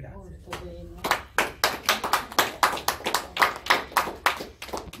digerirlo. Grazie. Molto bene.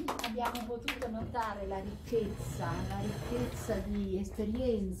 Abbiamo potuto notare la ricchezza di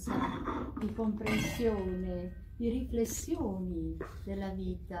esperienza, di comprensione, di riflessioni della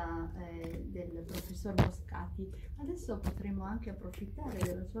vita del professor Moscati. Adesso potremo anche approfittare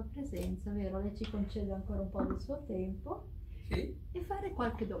della sua presenza, vero? Lei ci concede ancora un po' del suo tempo, sì, e fare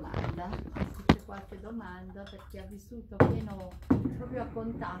qualche domanda. Se c'è qualche domanda, perché ha vissuto pieno, proprio a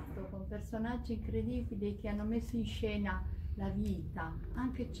contatto con personaggi incredibili che hanno messo in scena la vita,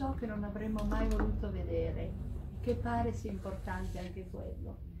 anche ciò che non avremmo mai voluto vedere, che pare sia importante anche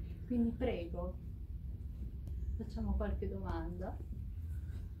quello. Quindi prego, facciamo qualche domanda.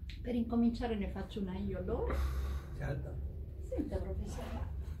 Per incominciare ne faccio una io allora. Certo. Senta professore,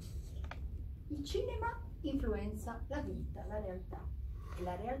 il cinema influenza la vita, la realtà, e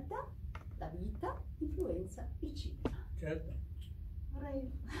la realtà, la vita, influenza il cinema. Certo. Vorrei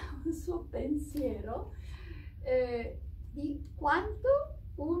un suo pensiero di quanto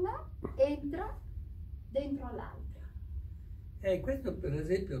una entra dentro all'altra. Questo per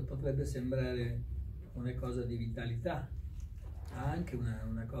esempio potrebbe sembrare una cosa di vitalità, anche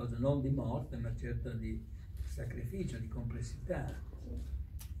una cosa non di morte, ma certo di sacrificio, di complessità.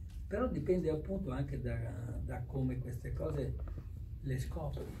 Però dipende appunto anche da come queste cose le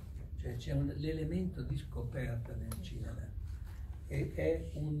scopri. Cioè c'è l'elemento di scoperta nel cinema, e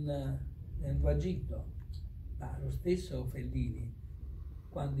è un vagito. Ma lo stesso Fellini,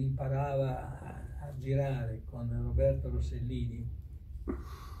 quando imparava a girare con Roberto Rossellini,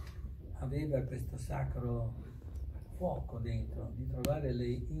 aveva questo sacro fuoco dentro di trovare le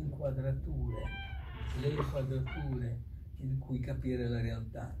inquadrature in cui capire la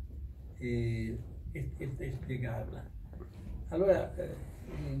realtà e spiegarla. Allora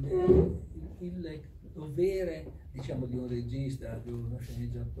il dovere, diciamo, di un regista, di uno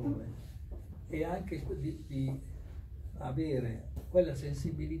sceneggiatore, è anche di avere quella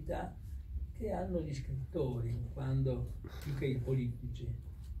sensibilità che hanno gli scrittori, quando più che i politici,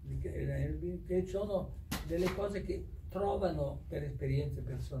 che sono delle cose che trovano per esperienze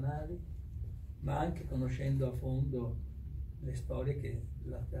personali, ma anche conoscendo a fondo le storie che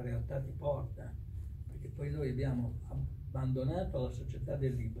la realtà ti porta. Perché poi noi abbiamo abbandonato la società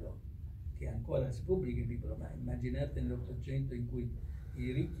del libro, che ancora si pubblica il libro, ma immaginate nell'Ottocento in cui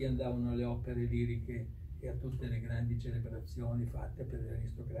i ricchi andavano alle opere liriche e a tutte le grandi celebrazioni fatte per gli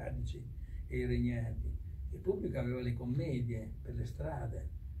aristocratici e i regnanti. Il pubblico aveva le commedie per le strade.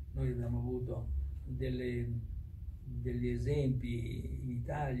 Noi abbiamo avuto degli esempi in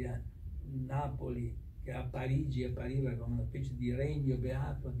Italia, Napoli, che a Parigi appariva come una specie di regno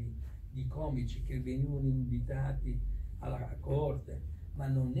beato di comici che venivano invitati alla corte, ma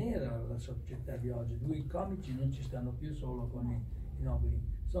non era la società di oggi. I comici non ci stanno più solo con i nobili,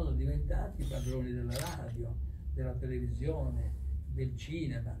 sono diventati padroni della radio, della televisione, del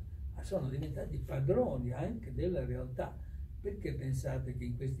cinema, sono diventati padroni anche della realtà. Perché pensate che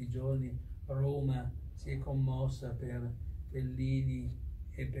in questi giorni Roma si è commossa per Fellini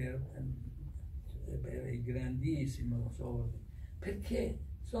e per il grandissimo Sordi? Perché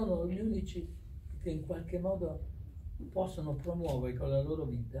sono gli unici che in qualche modo possono promuovere con la loro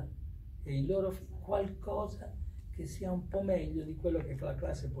vita e il loro qualcosa che sia un po' meglio di quello che la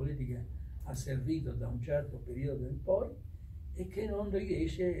classe politica ha servito da un certo periodo in poi, e che non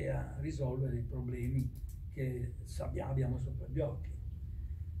riesce a risolvere i problemi che abbiamo sopra gli occhi.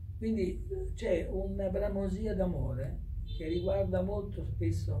 Quindi c'è una bramosia d'amore che riguarda molto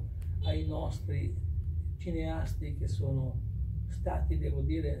spesso ai nostri cineasti che sono stati, devo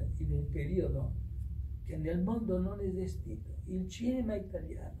dire, in un periodo che nel mondo non è esistito. Il cinema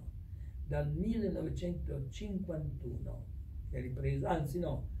italiano dal 1951 che è ripreso, anzi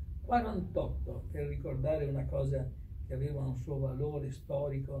no, 48, per ricordare una cosa che aveva un suo valore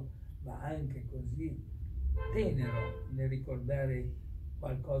storico, ma anche così tenero nel ricordare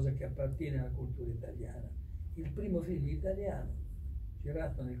qualcosa che appartiene alla cultura italiana. Il primo film italiano,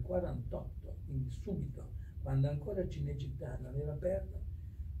 girato nel 48, quindi subito, quando ancora Cinecittà non era aperto,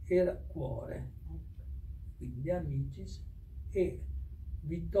 era Cuore, quindi Amicis, e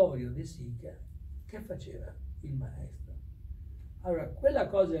Vittorio De Sica che faceva il maestro. Allora, quella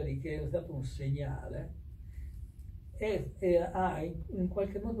cosa lì che è stato un segnale ha in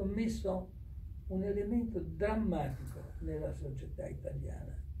qualche modo messo un elemento drammatico nella società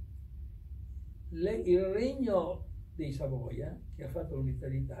italiana. Il regno dei Savoia, che ha fatto l'unità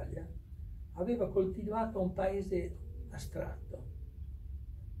d'Italia, aveva coltivato un paese astratto.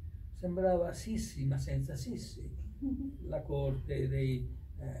 Sembrava Sissi, ma senza Sissi, la corte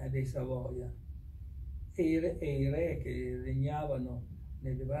dei Savoia. E i re che regnavano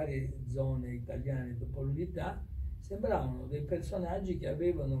nelle varie zone italiane dopo l'unità sembravano dei personaggi che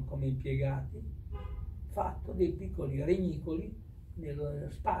avevano come impiegati fatto dei piccoli regnicoli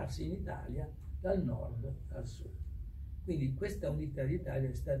sparsi in Italia dal nord al sud. Quindi questa unità d'Italia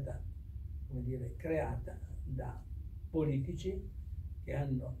è stata, come dire, creata da politici che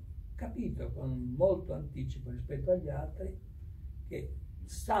hanno capito con molto anticipo rispetto agli altri che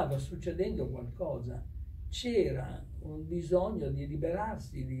stava succedendo qualcosa, c'era un bisogno di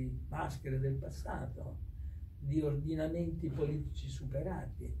liberarsi di maschere del passato, di ordinamenti politici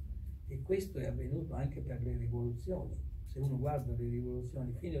superati, e questo è avvenuto anche per le rivoluzioni. Se uno guarda le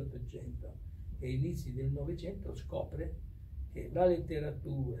rivoluzioni fine 800 e inizi del Novecento scopre che la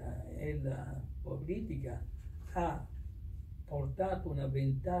letteratura e la politica ha portato una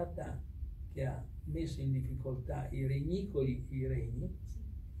ventata che ha messo in difficoltà i regnicoli, i regni,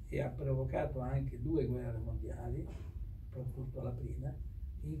 e ha provocato anche 2 guerre mondiali, soprattutto la prima,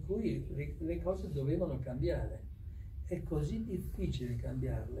 in cui le cose dovevano cambiare. È così difficile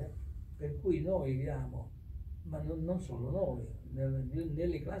cambiarle, per cui noi abbiamo, ma non solo noi,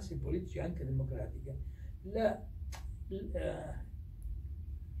 nelle classi politiche anche democratiche,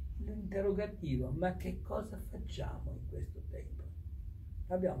 l'interrogativo: ma che cosa facciamo in questo tempo?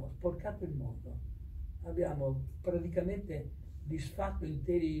 Abbiamo sporcato il mondo, abbiamo praticamente disfatto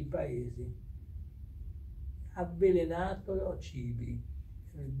interi paesi, avvelenato cibi,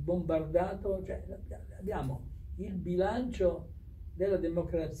 bombardato, cioè abbiamo il bilancio della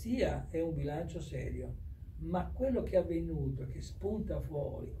democrazia è un bilancio serio, ma quello che è avvenuto, che spunta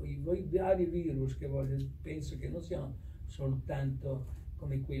fuori, con i vari virus che penso che non siano soltanto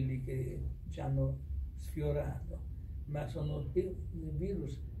come quelli che ci hanno sfiorato, ma sono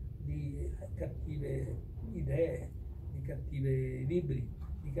virus di cattive idee, di cattivi libri,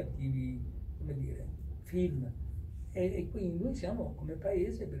 di cattivi, come dire, film. E quindi noi siamo come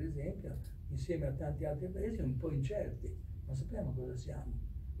paese, per esempio, insieme a tanti altri paesi, un po' incerti, non sappiamo cosa siamo,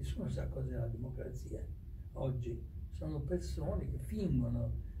 nessuno sa cos'è la democrazia. Oggi sono persone che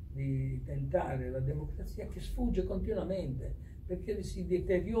fingono di tentare la democrazia, che sfugge continuamente, perché si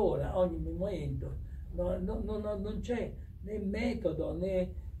deteriora ogni momento, non c'è né metodo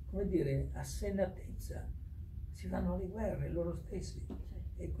né, come dire, assennatezza, si fanno le guerre loro stessi,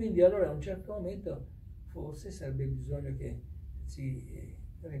 e quindi allora a un certo momento forse sarebbe bisogno che si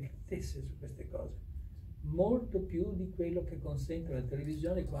riflettesse su queste cose, molto più di quello che consente la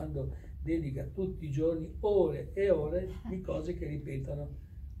televisione, quando dedica tutti i giorni ore e ore di cose che ripetono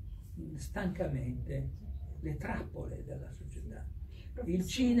stancamente le trappole della società. Il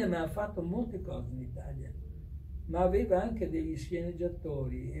cinema ha fatto molte cose in Italia, ma aveva anche degli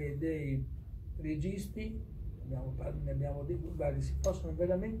sceneggiatori e dei registi, ne abbiamo detto, guardi, si possono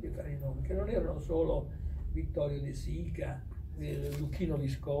veramente fare i nomi, che non erano solo Vittorio De Sica, Luchino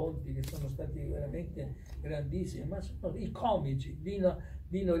Visconti, che sono stati veramente grandissimi, ma sono i comici,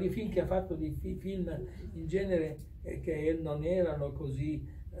 Dino Rifin, che ha fatto dei film in genere che non erano così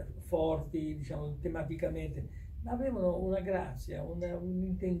forti, diciamo, tematicamente, ma avevano una grazia,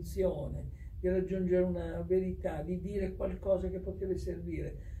 un'intenzione di raggiungere una verità, di dire qualcosa che poteva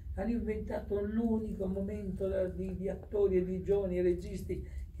servire. Hanno inventato l'unico momento di attori e di giovani registi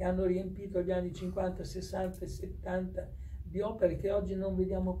che hanno riempito gli anni 50, 60 e 70 di opere che oggi non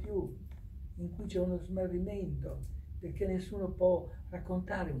vediamo più, in cui c'è uno smarrimento, perché nessuno può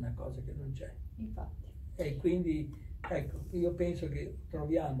raccontare una cosa che non c'è. Infatti. E quindi, ecco, io penso che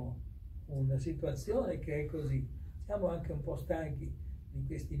troviamo una situazione che è così. Siamo anche un po' stanchi di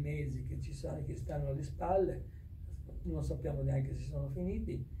questi mesi che ci sono, che stanno alle spalle, non sappiamo neanche se sono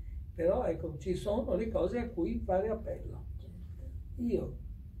finiti, però ecco, ci sono le cose a cui fare appello. Io,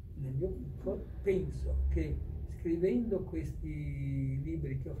 nel mio piccolo, penso che scrivendo questi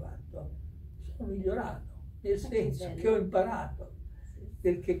libri che ho fatto, sono migliorato, nel senso che ho imparato,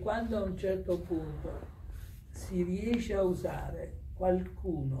 perché quando a un certo punto si riesce a usare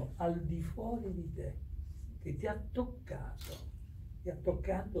qualcuno al di fuori di te, che ti ha toccato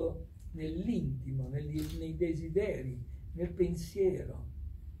nell'intimo, nei desideri, nel pensiero,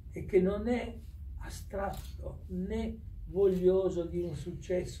 e che non è astratto né voglioso di un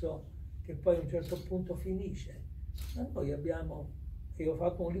successo che poi a un certo punto finisce. Ma noi abbiamo, e ho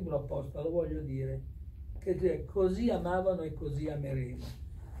fatto un libro apposta, lo voglio dire, che così amavano e così ameremo.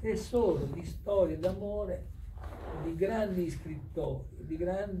 È solo di storie d'amore di grandi scrittori, di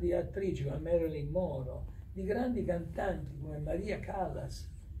grandi attrici come Marilyn Monroe, di grandi cantanti come Maria Callas.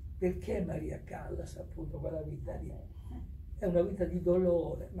 Perché Maria Callas, appunto, quella vita lì? È una vita di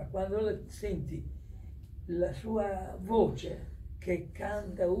dolore, ma quando senti la sua voce che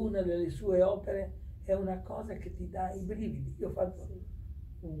canta una delle sue opere, è una cosa che ti dà i brividi. Io ho fatto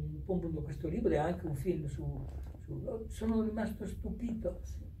questo libro e anche un film sono rimasto stupito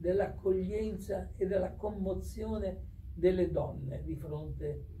dell'accoglienza e della commozione delle donne di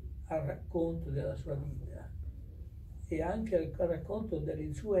fronte al racconto della sua vita e anche al racconto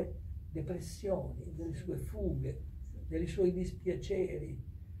delle sue depressioni, delle sue fughe, dei suoi dispiaceri,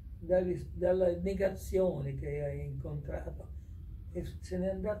 dalla negazione che ha incontrato, e se n'è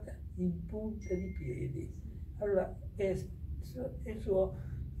andata in punta di piedi. Allora le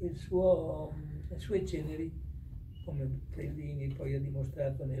sue ceneri, come Fellini poi ha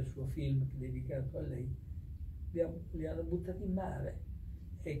dimostrato nel suo film dedicato a lei, li hanno buttati in mare,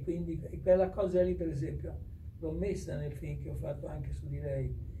 e quindi quella cosa lì, per esempio, l'ho messa nel film che ho fatto anche su di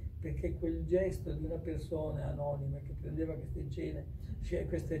lei, perché quel gesto di una persona anonima che prendeva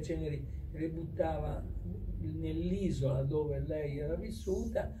queste ceneri e le buttava nell'isola dove lei era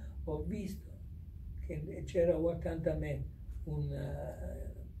vissuta, ho visto che c'era accanto a me un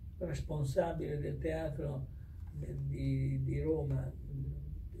responsabile del teatro di Roma,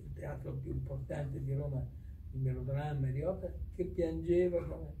 il teatro più importante di Roma, di melodramma e di opera, che piangeva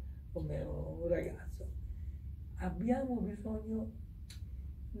come un ragazzo. Abbiamo bisogno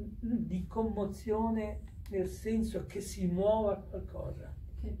di commozione, nel senso che si muova qualcosa.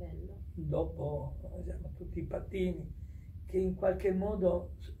 Che bello. Dopo siamo tutti i pattini che in qualche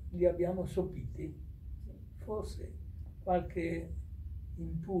modo li abbiamo sopiti, forse qualche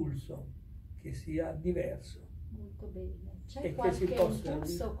impulso che sia diverso. Molto bene. C'è e qualche che si possa,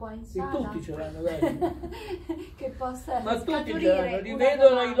 impulso qua in e sala? tutti ce l'hanno, vedi? Che possa Ma tutti ce scaturire l'hanno, li una vedono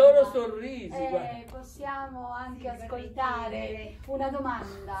domanda. i loro sorrisi. Guarda. Possiamo anche ascoltare una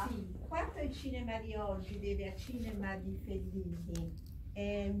domanda. Sì. Quanto il cinema di oggi deve al cinema di Fellini?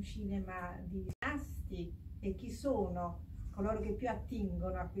 È un cinema di dinasti? E chi sono coloro che più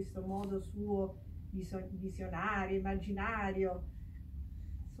attingono a questo modo suo visionario, immaginario?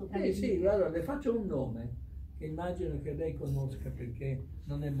 Sì, allora le faccio un nome che immagino che lei conosca perché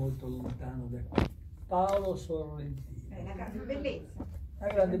non è molto lontano da qui. Paolo Sorrentino. È una grande bellezza. Una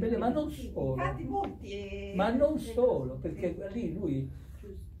grande bellezza, ma non solo. Infatti molti. Ma non solo, perché lì lui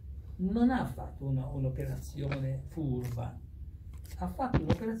non ha fatto un'operazione furba, ha fatto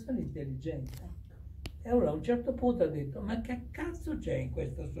un'operazione intelligente. E allora a un certo punto ha detto: ma che cazzo c'è in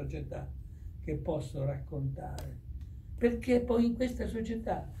questa società che posso raccontare? Perché poi in questa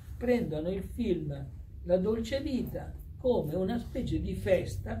società prendono il film La dolce vita come una specie di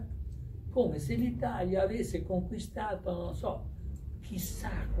festa, come se l'Italia avesse conquistato, non so,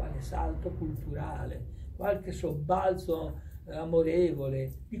 chissà quale salto culturale, qualche sobbalzo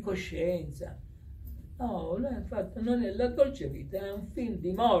amorevole, di coscienza. No, infatti non è La dolce vita, è un film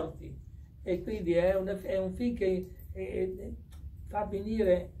di morti, e quindi è un film che fa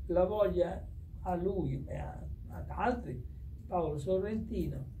venire la voglia a lui e ad altri. Paolo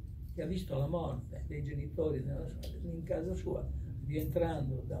Sorrentino, che ha visto la morte dei genitori in casa sua,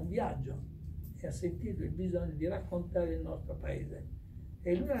 rientrando da un viaggio, e ha sentito il bisogno di raccontare il nostro paese.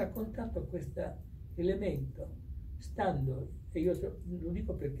 E lui ha raccontato questo elemento, stando, e io lo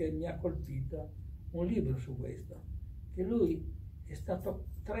dico perché mi ha colpito, un libro su questo, che lui è stato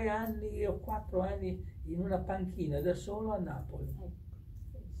 3 anni o 4 anni in una panchina da solo a Napoli,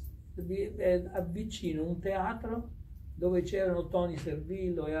 vicino a un teatro dove c'erano Tony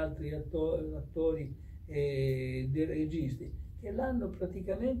Servillo e altri attori dei registi, che l'hanno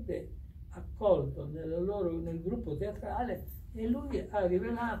praticamente accolto nel gruppo teatrale, e lui ha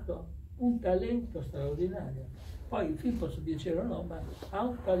rivelato un talento straordinario. Poi il film posso piacere o no, ma ha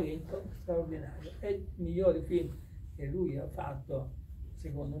un talento straordinario. È il migliore film che lui ha fatto,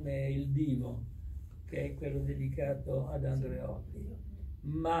 secondo me, è Il Divo, che è quello dedicato ad Andreotti,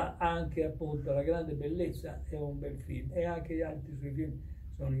 ma anche appunto La Grande Bellezza è un bel film, e anche gli altri suoi film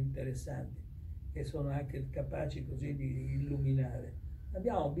sono interessanti e sono anche capaci così di illuminare.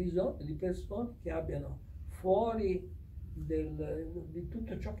 Abbiamo bisogno di persone che abbiano fuori di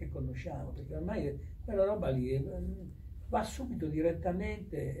tutto ciò che conosciamo, perché ormai quella roba lì va subito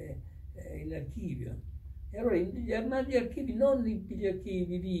direttamente in archivio. E allora gli archivi, non gli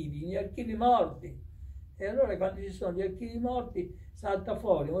archivi vivi, gli archivi morti. E allora quando ci sono gli archivi morti salta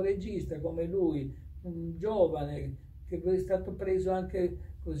fuori un regista come lui, un giovane, che è stato preso anche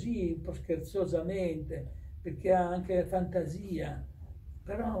così un po' scherzosamente, perché ha anche fantasia,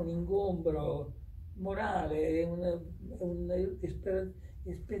 però un ingombro morale,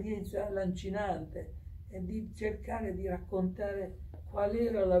 un'esperienza lancinante, e di cercare di raccontare qual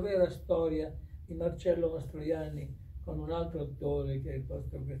era la vera storia di Marcello Mastroianni, con un altro attore, che è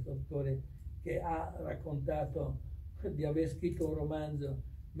questo attore che ha raccontato di aver scritto un romanzo,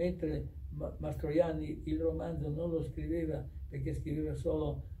 mentre Mastroianni il romanzo non lo scriveva, perché scriveva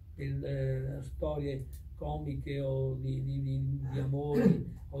solo storie comiche o di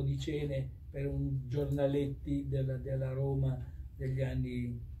amori o di cene per un giornaletti della Roma degli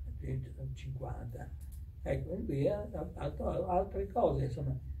anni 50. Ecco, lui ha fatto altre cose,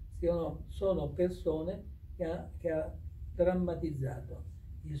 insomma, sono persone che ha drammatizzato.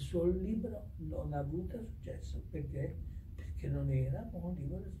 Il suo libro non ha avuto successo, perché non era un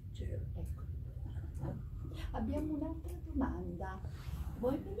libro sincero. Ecco. Abbiamo un'altra domanda.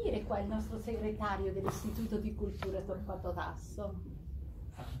 Vuoi venire qua il nostro segretario dell'Istituto di Cultura Torquato Tasso?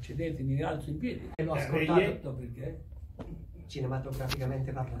 Accidenti, mi alzo in piedi. E l'ho ascoltato perché?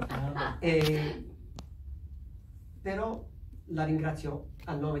 Cinematograficamente parlando. Ah. Però la ringrazio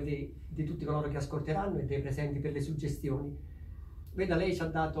a nome di tutti coloro che ascolteranno e dei presenti per le suggestioni. Veda, lei ci ha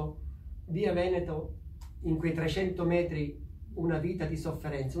dato via Veneto, in quei 300 metri, una vita di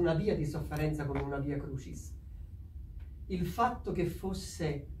sofferenza, una via di sofferenza come una via Crucis. Il fatto che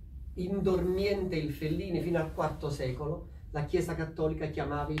fosse indormiente il Fellini fino al IV secolo, la Chiesa Cattolica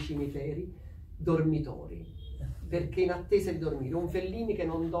chiamava i cimiteri dormitori, perché in attesa di dormire, un Fellini che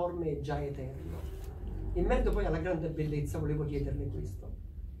non dorme è già eterno. In merito poi alla Grande Bellezza volevo chiederle questo.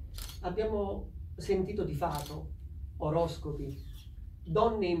 Abbiamo sentito di Foto, oroscopi,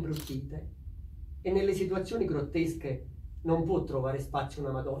 donne imbruttite, e nelle situazioni grottesche non può trovare spazio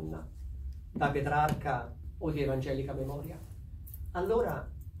una Madonna, da Petrarca o di evangelica memoria. Allora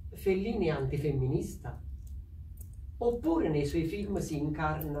Fellini è antifemminista? Oppure nei suoi film si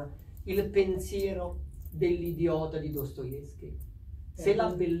incarna il pensiero dell'idiota di Dostoevskij? Se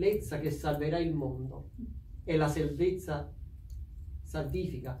la bellezza che salverà il mondo è la salvezza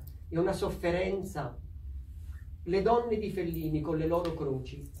salvifica, è una sofferenza, le donne di Fellini con le loro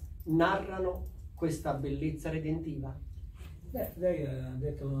croci narrano questa bellezza redentiva? Beh, lei ha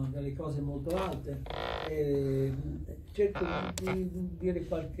detto delle cose molto alte, cerco di dire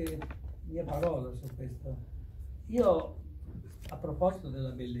qualche mia parola su questo. Io, a proposito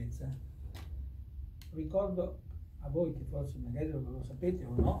della bellezza, ricordo a voi, che forse magari lo sapete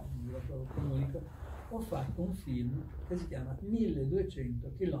o no, lo comunico, ho fatto un film che si chiama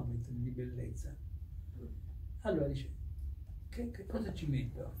 1200 km di bellezza. Allora dice, che cosa ci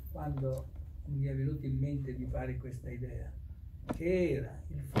metto quando mi è venuto in mente di fare questa idea? Che era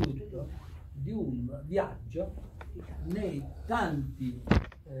il frutto di un viaggio nei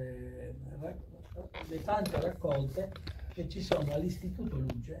le tante raccolte che ci sono all'Istituto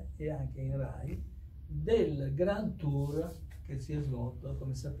Luce e anche in Rai del Grand Tour che si è svolto,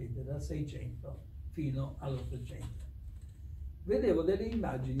 come sapete, dal 600 fino all'800. Vedevo delle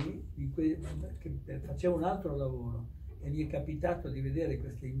immagini che facevo un altro lavoro e mi è capitato di vedere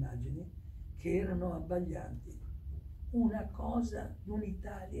queste immagini che erano abbaglianti. Una cosa di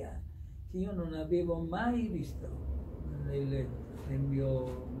un'Italia che io non avevo mai visto nel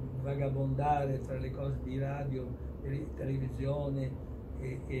mio vagabondare tra le cose di radio, televisione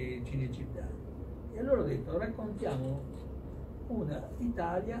e Cinecittà. E allora ho detto, raccontiamo una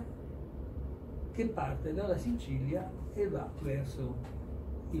Italia che parte dalla Sicilia e va verso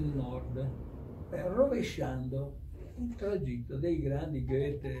il nord, rovesciando il tragitto dei grandi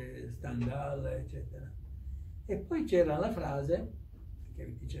Goethe, Stendhal, eccetera. E poi c'era la frase,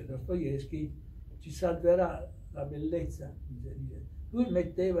 che dice Dostoevskij, ci salverà la bellezza, lui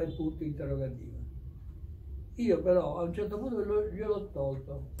metteva il punto interrogativo. Io però a un certo punto gliel'ho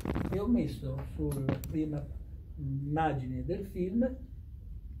tolto e ho messo sulla prima immagine del film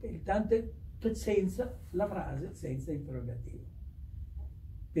tante senza la frase, senza interrogativo,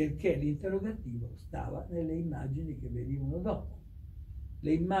 perché l'interrogativo stava nelle immagini che venivano dopo.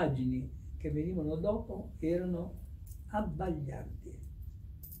 Le immagini che venivano dopo erano abbaglianti.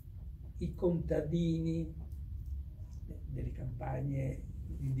 I contadini delle campagne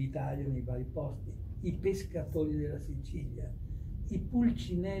d'Italia nei vari posti, i pescatori della Sicilia, i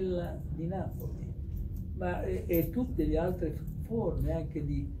pulcinella di Napoli, ma e tutte le altre forme anche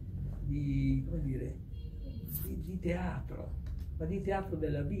come dire, di teatro, ma di teatro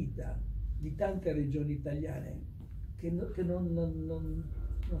della vita di tante regioni italiane che non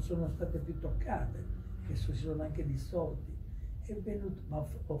sono state più toccate, che si sono anche dissolti. È venuto, ma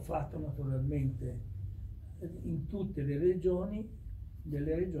ho fatto naturalmente in tutte le regioni,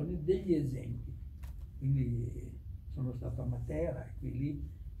 degli esempi. Quindi sono stato a Matera e qui lì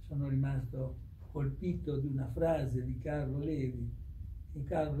sono rimasto colpito di una frase di Carlo Levi. E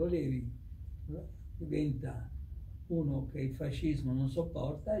Carlo Levi diventa uno che il fascismo non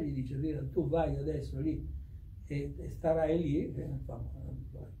sopporta e gli dice: tu vai adesso lì e starai lì,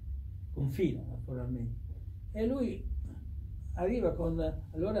 confino naturalmente. E lui arriva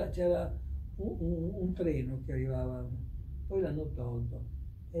allora c'era un treno che arrivava, poi l'hanno tolto,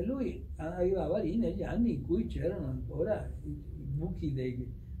 e lui arrivava lì negli anni in cui c'erano ancora i buchi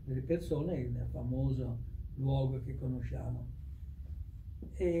delle persone nel famoso luogo che conosciamo,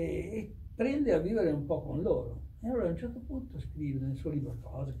 e prende a vivere un po' con loro. E allora a un certo punto scrive nel suo libro,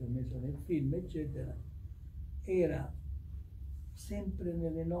 cose che ho messo nel film eccetera, era sempre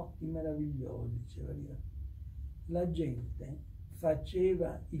nelle notti meravigliose, diceva Lina, la gente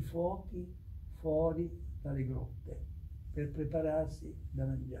faceva i fuochi fuori dalle grotte per prepararsi da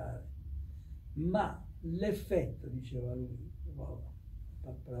mangiare, ma l'effetto, diceva lui,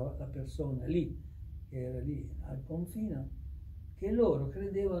 la persona lì, che era lì al confine, che loro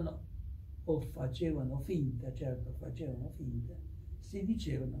credevano o facevano finta, certo facevano finta, si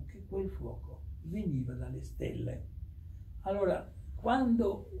dicevano che quel fuoco veniva dalle stelle. Allora,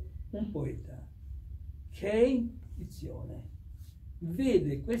 quando un poeta che è intuizione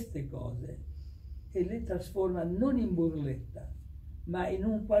vede queste cose e le trasforma non in burletta, ma in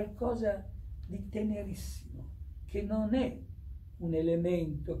un qualcosa di tenerissimo, che non è un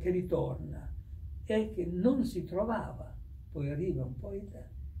elemento che ritorna, è che non si trovava. Poi arriva un poeta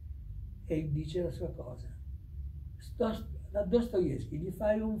e dice la sua cosa. Da Dostoevskij gli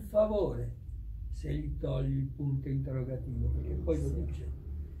fai un favore se gli togli il punto interrogativo, perché poi lo dice,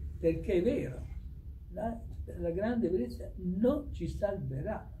 perché è vero, la grande bellezza non ci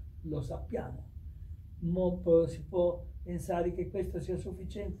salverà, lo sappiamo. Si può pensare che questo sia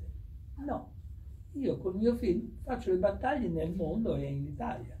sufficiente? No, io col mio film faccio le battaglie nel mondo e in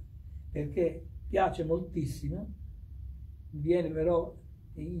Italia, perché piace moltissimo, viene però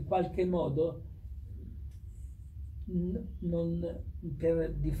in qualche modo non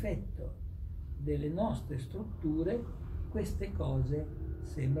per difetto delle nostre strutture, queste cose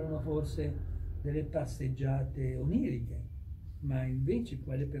sembrano forse delle passeggiate oniriche, ma invece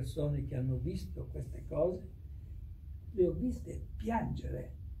quelle persone che hanno visto queste cose le ho viste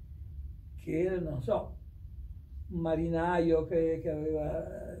piangere, che era, non so, un marinaio che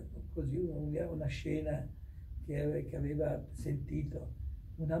aveva così una scena che aveva sentito,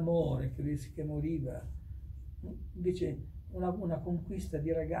 un amore che moriva, invece una conquista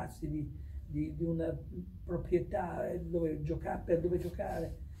di ragazzi di una proprietà per dove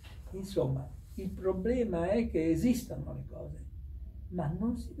giocare. Insomma, il problema è che esistono le cose, ma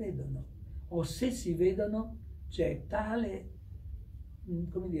non si vedono, o se si vedono c'è tale,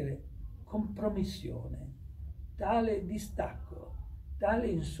 come dire, compromissione, tale distacco, tale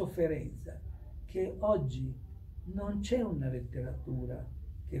insofferenza, che oggi non c'è una letteratura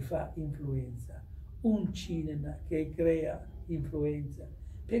che fa influenza, un cinema che crea influenza,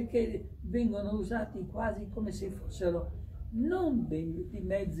 perché vengono usati quasi come se fossero non dei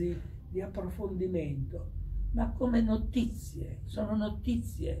mezzi di approfondimento, ma come notizie. Sono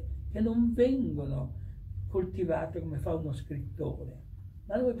notizie che non vengono coltivate come fa uno scrittore.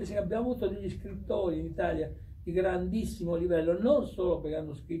 Ma noi pensiamo che abbiamo avuto degli scrittori in Italia di grandissimo livello, non solo perché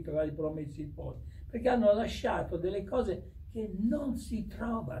hanno scritto vari Promessi Sposi, perché hanno lasciato delle cose che non si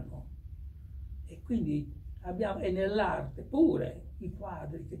trovano. E quindi e nell'arte pure i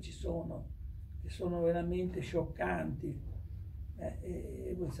quadri che ci sono, che sono veramente scioccanti,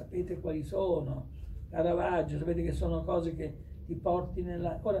 e voi sapete quali sono, Caravaggio, sapete che sono cose che ti porti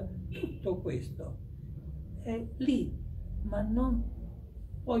nella... Ora, tutto questo è lì, ma non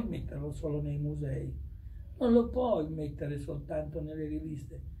puoi metterlo solo nei musei, non lo puoi mettere soltanto nelle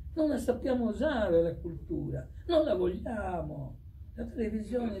riviste. Non la sappiamo usare la cultura, non la vogliamo. La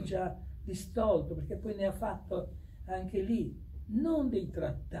televisione ci ha distolto, perché poi ne ha fatto anche lì non dei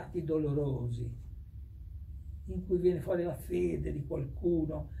trattati dolorosi in cui viene fuori la fede di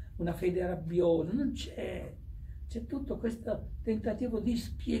qualcuno, una fede rabbiosa. Non c'è. C'è tutto questo tentativo di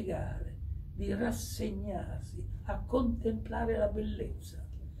spiegare, di rassegnarsi a contemplare la bellezza.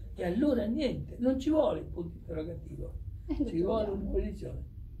 E allora niente, non ci vuole il punto interrogativo, ci vuole un'opposizione.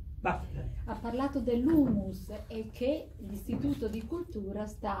 Basta. Ha parlato dell'humus e che l'Istituto di Cultura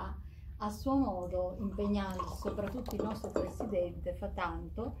sta a suo modo impegnando, soprattutto il nostro presidente fa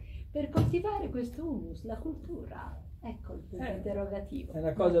tanto, per coltivare questo humus, la cultura. Ecco il punto interrogativo. È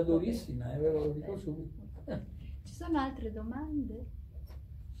una cosa durissima, ve lo dico subito. Ci sono altre domande?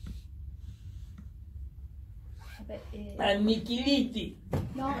 Annichiliti!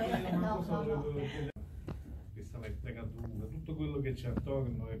 No. Questa letteratura, tutto quello che c'è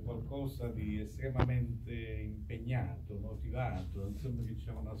attorno è qualcosa di estremamente impegnato, motivato, insomma che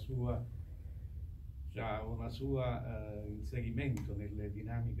c'è una sua inserimento nelle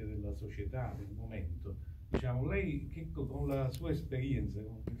dinamiche della società, del momento. Diciamo, lei che con la sua esperienza,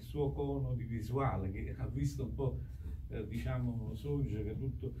 con il suo cono di visuale, che ha visto un po' diciamo sorgere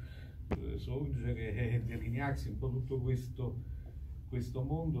e delinearsi un po' tutto questo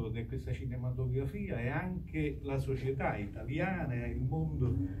mondo di questa cinematografia e anche la società italiana e il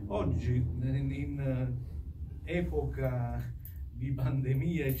mondo oggi in epoca di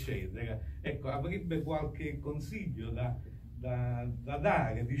pandemia eccetera, ecco, avrebbe qualche consiglio da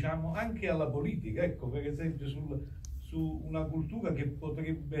dare, diciamo, anche alla politica, ecco, per esempio su una cultura che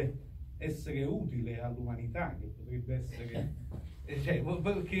potrebbe essere utile all'umanità, che potrebbe essere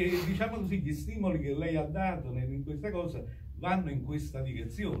perché diciamo così gli stimoli che lei ha dato in questa cosa vanno in questa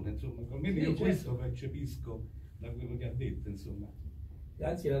direzione, insomma, almeno io questo percepisco da quello che ha detto, insomma.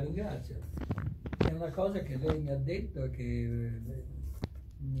 Grazie, la ringrazio. È una cosa che lei mi ha detto e che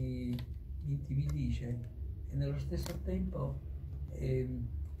mi intimidisce, e nello stesso tempo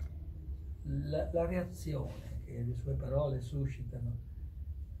la reazione che le sue parole suscitano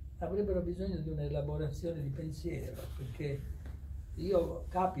avrebbero bisogno di un'elaborazione di pensiero, perché io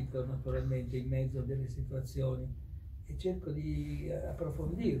capito naturalmente in mezzo a delle situazioni e cerco di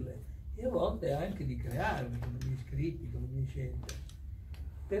approfondirle e a volte anche di crearle con gli scritti, con le mie scelte.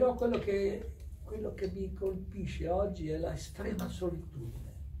 Però quello che mi colpisce oggi è la estrema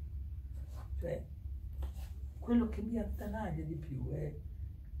solitudine, cioè quello che mi attanaglia di più è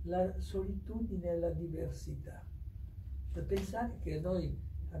la solitudine e la diversità. Per pensare che noi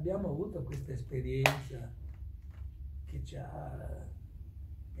abbiamo avuto questa esperienza che ci ha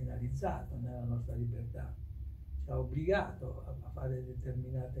penalizzato nella nostra libertà, ci ha obbligato a fare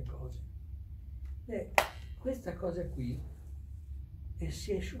determinate cose. E questa cosa qui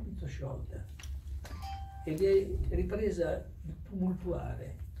si è subito sciolta ed è ripresa il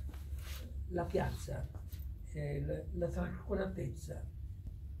tumultuare, la piazza, la tranquillezza,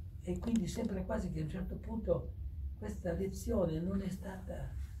 e quindi sembra quasi che a un certo punto questa lezione non è stata,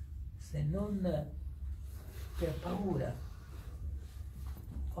 se non per paura,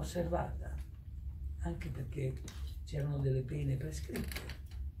 osservata, anche perché c'erano delle pene prescritte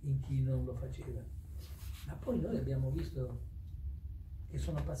in chi non lo faceva. Ma poi noi abbiamo visto che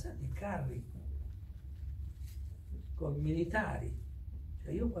sono passati carri con militari.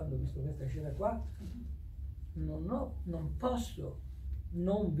 Cioè io quando ho visto questa scena qua non posso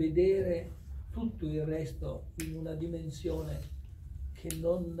non vedere tutto il resto in una dimensione che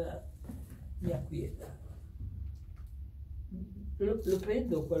non mi acquieta. Lo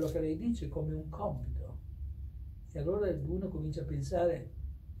prendo quello che lei dice come un compito, e allora uno comincia a pensare: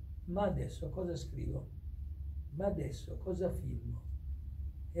 ma adesso cosa scrivo? Ma adesso cosa filmo?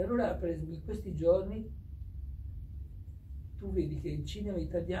 E allora in questi giorni tu vedi che il cinema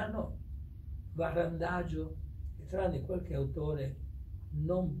italiano va a randagio, e tranne qualche autore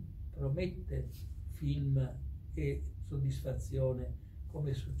non promette film e soddisfazione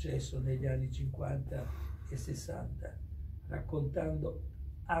come è successo negli anni 50 e 60, raccontando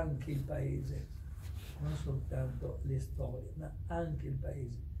anche il paese, non soltanto le storie, ma anche il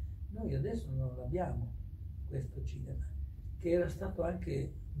paese. Noi adesso non abbiamo questo cinema, che era stato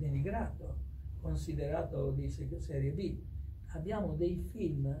anche denigrato, considerato di serie B. Abbiamo dei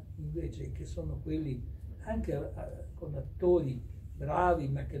film invece che sono quelli anche con attori bravi,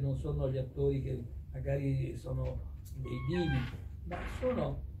 ma che non sono gli attori che magari sono dei divi, ma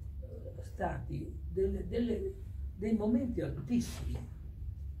sono stati dei momenti altissimi.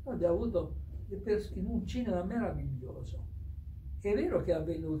 Noi abbiamo avuto in un cinema meraviglioso. È vero che è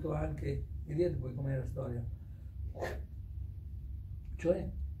avvenuto anche vedete poi com'è la storia.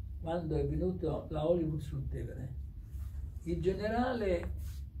 Cioè, quando è venuto la Hollywood sul Tevere, il generale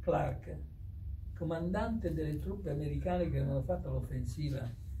Clark, comandante delle truppe americane che avevano fatto l'offensiva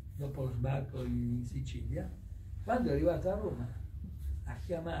dopo lo sbarco in Sicilia, quando è arrivato a Roma ha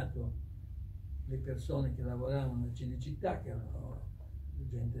chiamato le persone che lavoravano a Cinecittà, che erano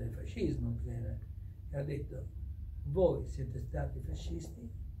gente del fascismo, e ha detto: voi siete stati fascisti,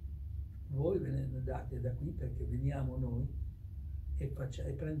 voi ve ne andate da qui perché veniamo noi e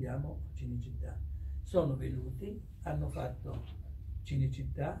prendiamo Cinecittà. Sono venuti, hanno fatto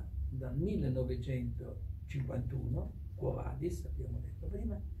Cinecittà dal 1951, Quo Vadis, abbiamo detto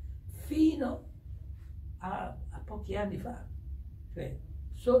prima, fino a pochi anni fa. Cioè,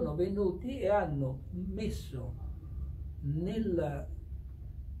 sono venuti e hanno messo nella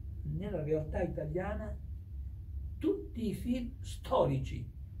realtà italiana tutti i film storici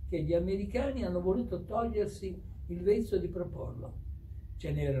che gli americani hanno voluto togliersi il vezzo di proporlo.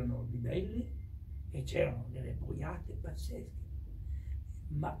 Ce n'erano di belli e c'erano delle boiate pazzesche.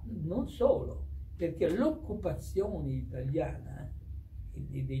 Ma non solo, perché l'occupazione italiana,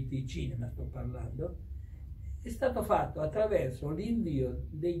 dei cinema sto parlando, è stato fatto attraverso l'invio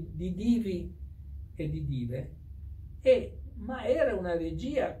di divi e di dive, ma era una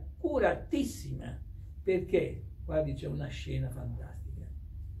regia curatissima, perché qua c'è una scena fantastica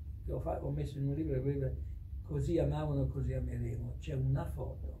che ho messo in un libro, Così amavano, così ameremo. C'è una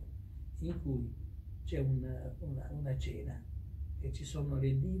foto in cui c'è una cena e ci sono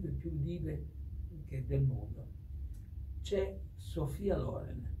le dive più dive del mondo. C'è Sofia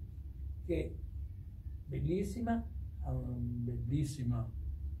Loren, che è bellissima, ha un bellissimo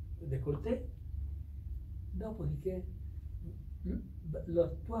décolleté, dopodiché la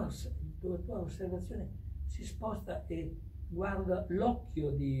tua osservazione si sposta e guarda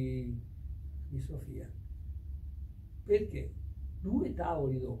l'occhio di Sofia, perché 2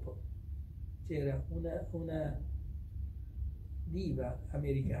 tavoli dopo c'era una diva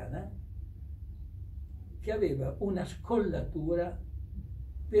americana che aveva una scollatura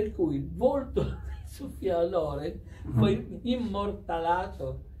per cui il volto di Sofia Loren, poi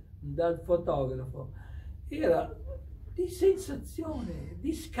immortalato dal fotografo, era di sensazione,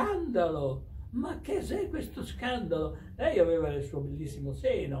 di scandalo. Ma che cos'è questo scandalo? Lei aveva il suo bellissimo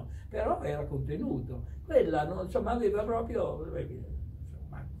seno, però era contenuto. Quella, no, insomma, aveva proprio,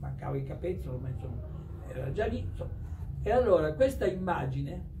 mancava il capezzolo, ma insomma, era già lì. Insomma. E allora questa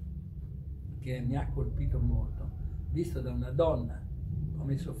immagine, che mi ha colpito molto, vista da una donna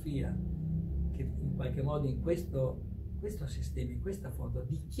come Sofia, che in qualche modo in questo sistema, in questa foto,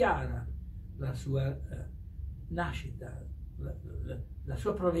 dichiara la sua nascita, la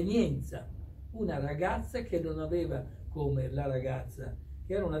sua provenienza. Una ragazza che non aveva come la ragazza,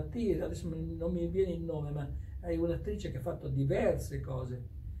 che era un'attrice, adesso non mi viene il nome, ma è un'attrice che ha fatto diverse cose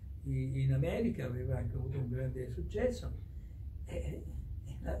in America, aveva anche avuto un grande successo, e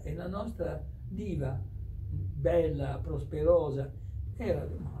la nostra diva, bella, prosperosa, era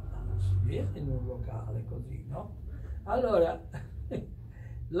in un locale così, no? Allora,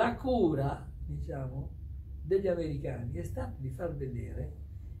 la cura, diciamo, degli americani è stata di far vedere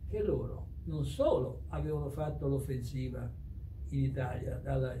che loro non solo avevano fatto l'offensiva in Italia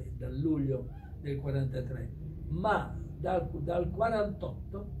dal luglio del 43, ma dal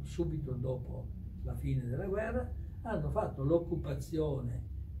 48, subito dopo la fine della guerra, hanno fatto l'occupazione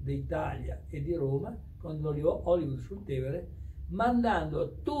d'Italia e di Roma con Hollywood sul Tevere,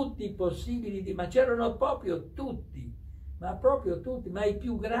 mandando tutti i possibili, ma c'erano proprio tutti, ma i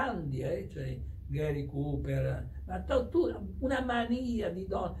più grandi, cioè Gary Cooper, ma una mania di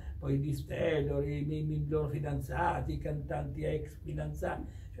donne, poi gli Stellar, i loro fidanzati, i cantanti ex fidanzati,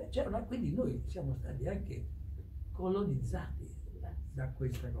 cioè quindi noi siamo stati anche colonizzati da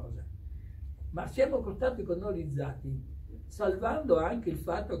questa cosa, ma siamo stati colonizzati salvando anche il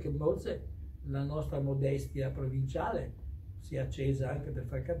fatto che forse la nostra modestia provinciale si è accesa anche per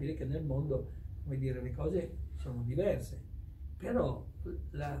far capire che nel mondo, come dire, le cose sono diverse, però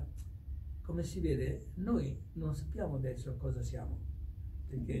come si vede, noi non sappiamo adesso cosa siamo,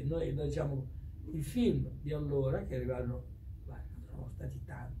 perché noi diciamo i film di allora che arrivarono, sono stati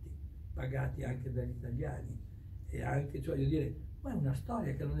tanti, pagati anche dagli italiani, e anche, cioè, voglio dire, ma è una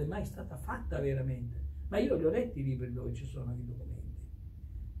storia che non è mai stata fatta veramente, ma io li ho letti i libri dove ci sono i documenti,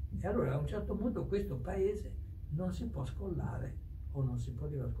 e allora a un certo punto questo paese non si può scollare, o non si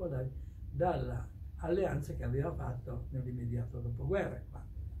poteva scollare, dalla alleanza che aveva fatto nell'immediato dopoguerra.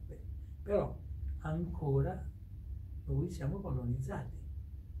 Però ancora noi siamo colonizzati.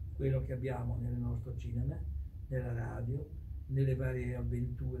 Quello che abbiamo nel nostro cinema, nella radio, nelle varie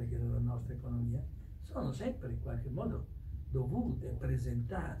avventure che della nostra economia, sono sempre in qualche modo dovute,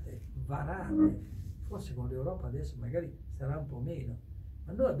 presentate, varate. Forse con l'Europa adesso magari sarà un po' meno,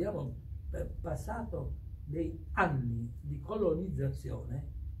 ma noi abbiamo passato dei anni di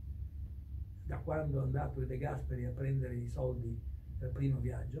colonizzazione, da quando è andato De Gasperi a prendere i soldi per il primo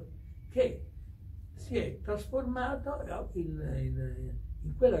viaggio, che si è trasformato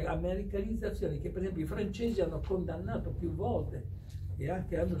in quella americanizzazione che per esempio i francesi hanno condannato più volte e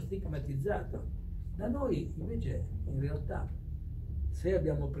anche hanno stigmatizzato. Da noi invece in realtà, se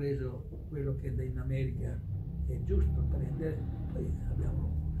abbiamo preso quello che in America è giusto prendere, poi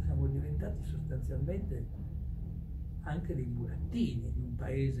siamo diventati sostanzialmente anche dei burattini di un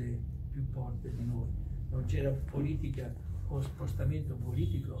paese più forte di noi. Non c'era politica o spostamento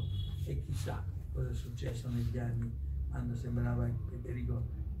politico e chissà cosa è successo negli anni quando sembrava il pericolo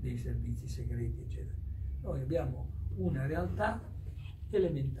dei servizi segreti, eccetera. Noi abbiamo una realtà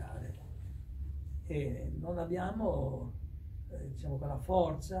elementare e non abbiamo, diciamo, quella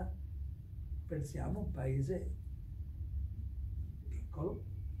forza, siamo un paese piccolo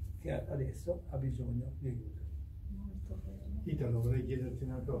che adesso ha bisogno di aiuto. Molto bene. Italo, vorrei chiederti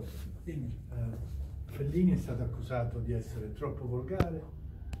una cosa. Dimmi. Fellini è stato accusato di essere troppo volgare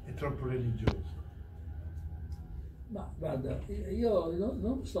e troppo religioso. Ma guarda, io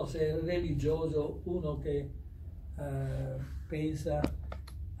non so se è religioso uno che pensa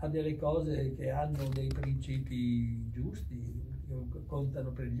a delle cose che hanno dei principi giusti, che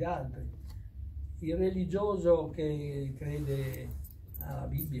contano per gli altri. Il religioso che crede alla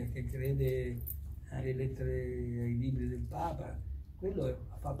Bibbia, che crede alle lettere, ai libri del Papa, quello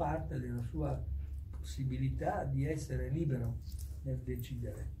fa parte della sua possibilità di essere libero nel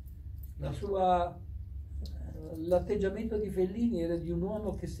decidere. L'atteggiamento di Fellini era di un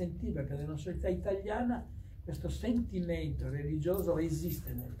uomo che sentiva che nella società italiana questo sentimento religioso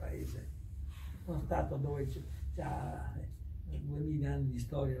esiste nel paese. Uno Stato dove c'ha 2000 anni di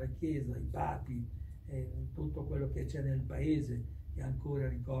storia, la Chiesa, i papi, tutto quello che c'è nel paese che ancora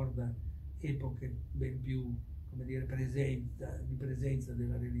ricorda epoche ben più, come dire, di presenza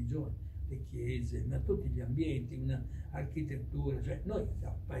della religione, le chiese, ma tutti gli ambienti, un'architettura, cioè noi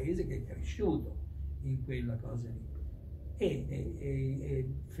siamo un paese che è cresciuto in quella cosa lì. E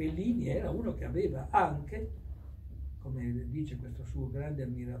Fellini era uno che aveva anche, come dice questo suo grande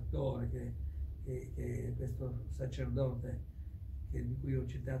ammiratore, che è questo sacerdote di cui ho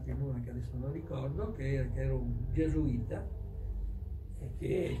citato il nome, che adesso non ricordo, che era un gesuita, e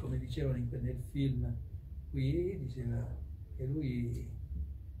che, come dicevano nel film qui, diceva che lui,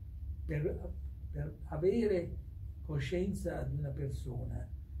 per avere coscienza di una persona,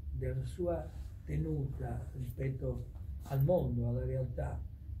 della sua tenuta rispetto al mondo, alla realtà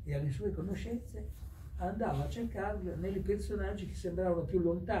e alle sue conoscenze, andava a cercarle nei personaggi che sembravano più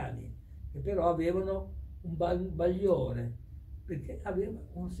lontani, che però avevano un bagliore, perché aveva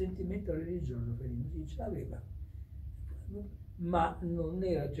un sentimento religioso. Fellini ce l'aveva, ma non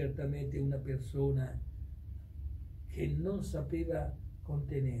era certamente una persona che non sapeva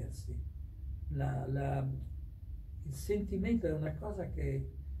contenersi. Il sentimento è una cosa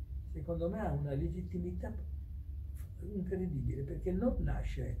che secondo me ha una legittimità incredibile, perché non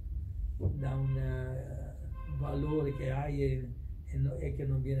nasce da un valore che hai e che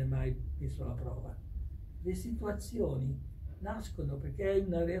non viene mai messo alla prova. Le situazioni nascono perché hai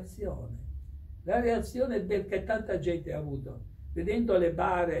una reazione. La reazione è perché tanta gente ha avuto, vedendo le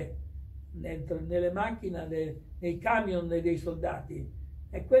bare nelle macchine, nei camion dei soldati,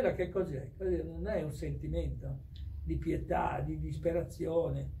 è quella che cos'è? Non è un sentimento di pietà, di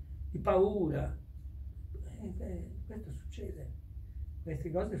disperazione, di paura. Questo succede, queste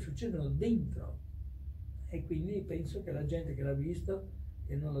cose succedono dentro, e quindi penso che la gente che l'ha visto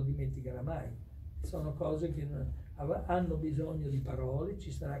e non lo dimenticherà mai. Sono cose che hanno bisogno di parole,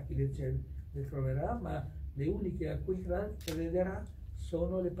 ci sarà chi le troverà, ma le uniche a cui crederà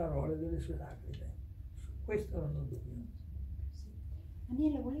sono le parole delle sue lacrime. Su questo non ho dubbio.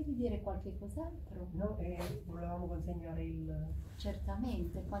 Daniela, volevi dire qualche cos'altro? No, volevamo consegnare il...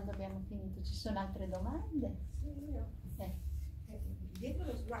 Certamente, quando abbiamo finito. Ci sono altre domande? Sì, dietro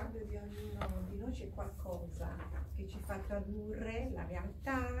lo sguardo di ognuno di noi c'è qualcosa che ci fa tradurre la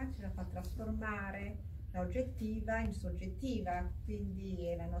realtà, ce la fa trasformare da oggettiva in soggettiva, quindi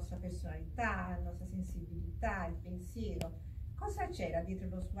è la nostra personalità, la nostra sensibilità, il pensiero. Cosa c'era dietro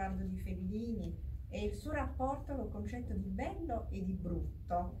lo sguardo di Fellini e il suo rapporto col concetto di bello e di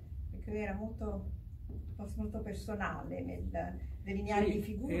brutto? Perché era molto personale nel delineare le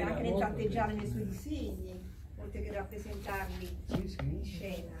figure, anche nel tratteggiare nei suoi disegni, oltre che rappresentarli in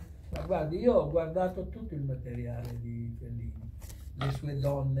scena. Ma guardi, io ho guardato tutto il materiale di Fellini, le sue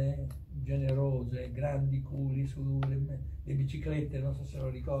donne generose, grandi culi sulle biciclette, non so se lo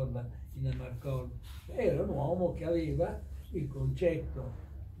ricorda, in Amarcord. Era un uomo che aveva il concetto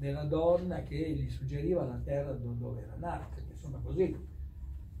della donna che gli suggeriva la terra dove era nata, insomma così.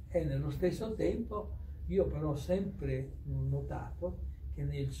 E nello stesso tempo io però ho sempre notato che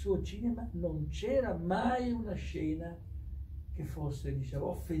nel suo cinema non c'era mai una scena che fosse, diciamo,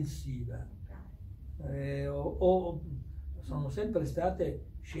 offensiva, o sono sempre state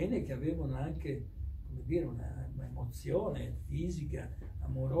scene che avevano anche, come dire, un'emozione fisica,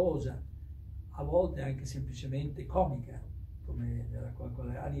 amorosa, a volte anche semplicemente comica, come con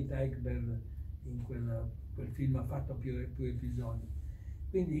Anita Ekberg in quel film ha fatto più episodi.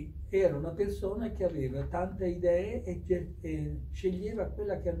 Quindi era una persona che aveva tante idee e sceglieva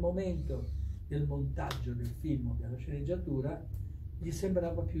quella che al momento del montaggio del film, della sceneggiatura, gli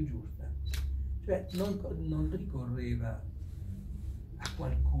sembrava più giusta. Cioè non ricorreva a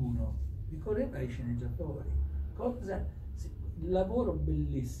qualcuno, ricorreva ai sceneggiatori. Il lavoro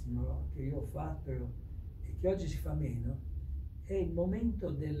bellissimo che io ho fatto e che oggi si fa meno è il momento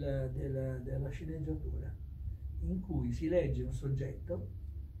della sceneggiatura, in cui si legge un soggetto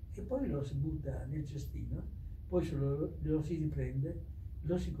e poi lo si butta nel cestino, poi lo si riprende,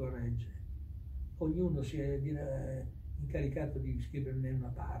 lo si corregge. Ognuno si è incaricato di scriverne una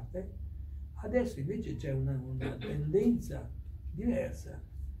parte. Adesso invece c'è una tendenza diversa,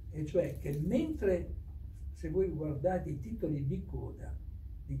 e cioè che mentre, se voi guardate i titoli di coda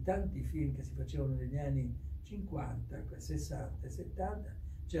di tanti film che si facevano negli anni 50, 60 e 70,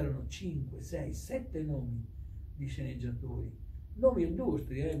 c'erano 5, 6, 7 nomi di sceneggiatori, nomi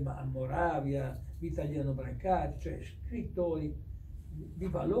illustri, Moravia, Vitaliano Brancati, cioè scrittori di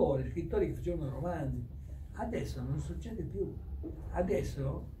valore, scrittori che facevano romanzi. Adesso non succede più.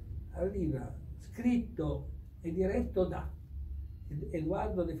 Adesso arriva scritto e diretto da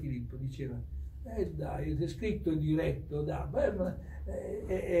Edoardo De Filippo, diceva dai, è scritto e diretto da,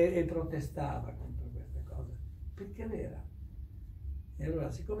 e protestava contro queste cose, perché è vera. E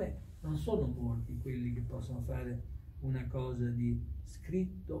allora, siccome non sono molti quelli che possono fare una cosa di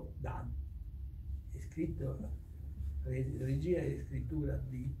scritto da, è scritto regia e scrittura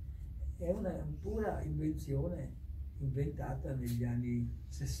di, è una pura invenzione inventata negli anni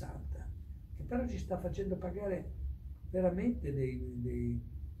 60, che però ci sta facendo pagare veramente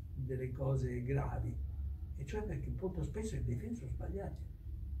delle cose gravi, e cioè perché molto spesso i film sono sbagliati.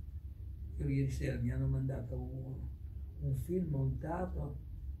 Io ieri sera mi hanno mandato un film montato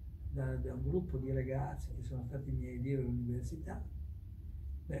da un gruppo di ragazzi che sono stati miei allievi all'università.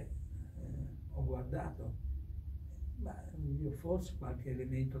 Ho guardato, ma forse qualche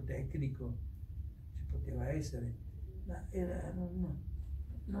elemento tecnico ci poteva essere, ma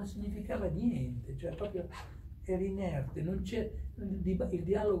non significava niente, cioè proprio era inerte, il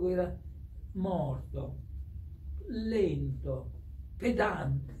dialogo era morto, lento,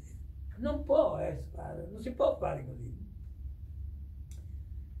 pedante. Non si può fare così.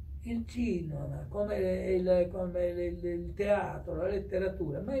 Il cinema, come il teatro, la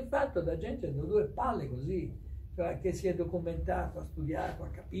letteratura, ma è fatto da gente da due palle così, cioè che si è documentato, ha studiato, ha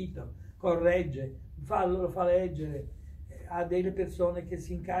capito, corregge, lo fa leggere, ha delle persone che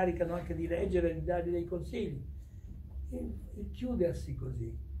si incaricano anche di leggere e di dargli dei consigli. E chiudersi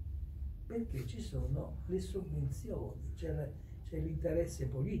così, perché ci sono le sovvenzioni, c'è l'interesse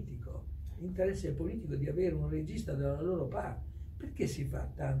politico di avere un regista dalla loro parte. Perché si fa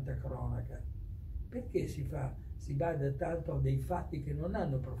tanta cronaca? Perché si bada tanto a dei fatti che non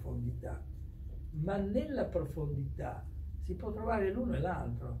hanno profondità? Ma nella profondità si può trovare l'uno e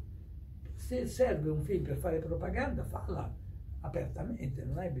l'altro. Se serve un film per fare propaganda, falla apertamente,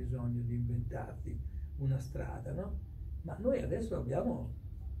 non hai bisogno di inventarti una strada, no? Ma noi adesso abbiamo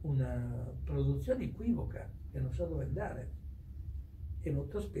una produzione equivoca che non sa dove andare, e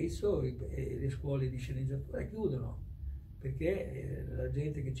molto spesso le scuole di sceneggiatura chiudono, perché la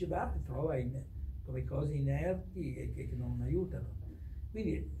gente che ci va trova come cose inerti e che non aiutano.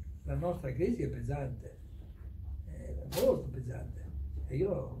 Quindi la nostra crisi è pesante, è molto pesante, e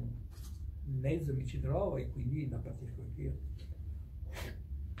io in mezzo mi ci trovo e quindi la patisco anch'io.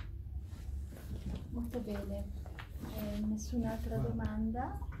 Molto bene. Nessun'altra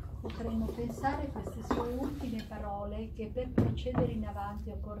domanda? Potremmo pensare queste sue ultime parole, che per procedere in avanti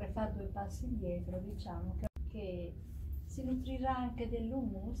occorre fare 2 passi indietro, diciamo che si nutrirà anche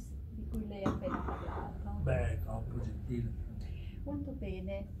dell'humus di cui lei ha appena parlato. Beh, troppo gentile. Molto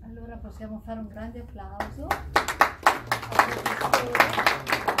bene, allora possiamo fare un grande applauso.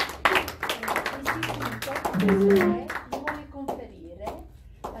 L'istituto vuole conferire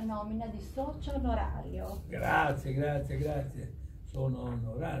la la nomina di socio onorario. Grazie, grazie, grazie. Sono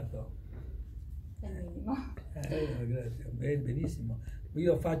onorato. È il minimo. Grazie, benissimo.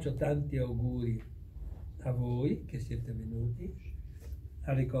 Io faccio tanti auguri a voi che siete venuti,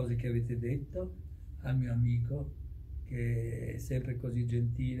 alle cose che avete detto, al mio amico che è sempre così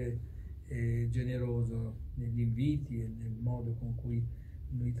gentile e generoso negli inviti e nel modo con cui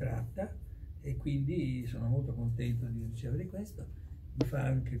mi tratta, e quindi sono molto contento di ricevere questo. Mi fa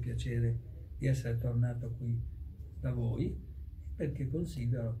anche piacere di essere tornato qui da voi, perché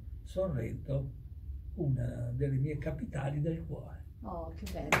considero Sorrento una delle mie capitali del cuore. Oh, che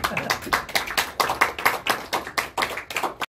bello!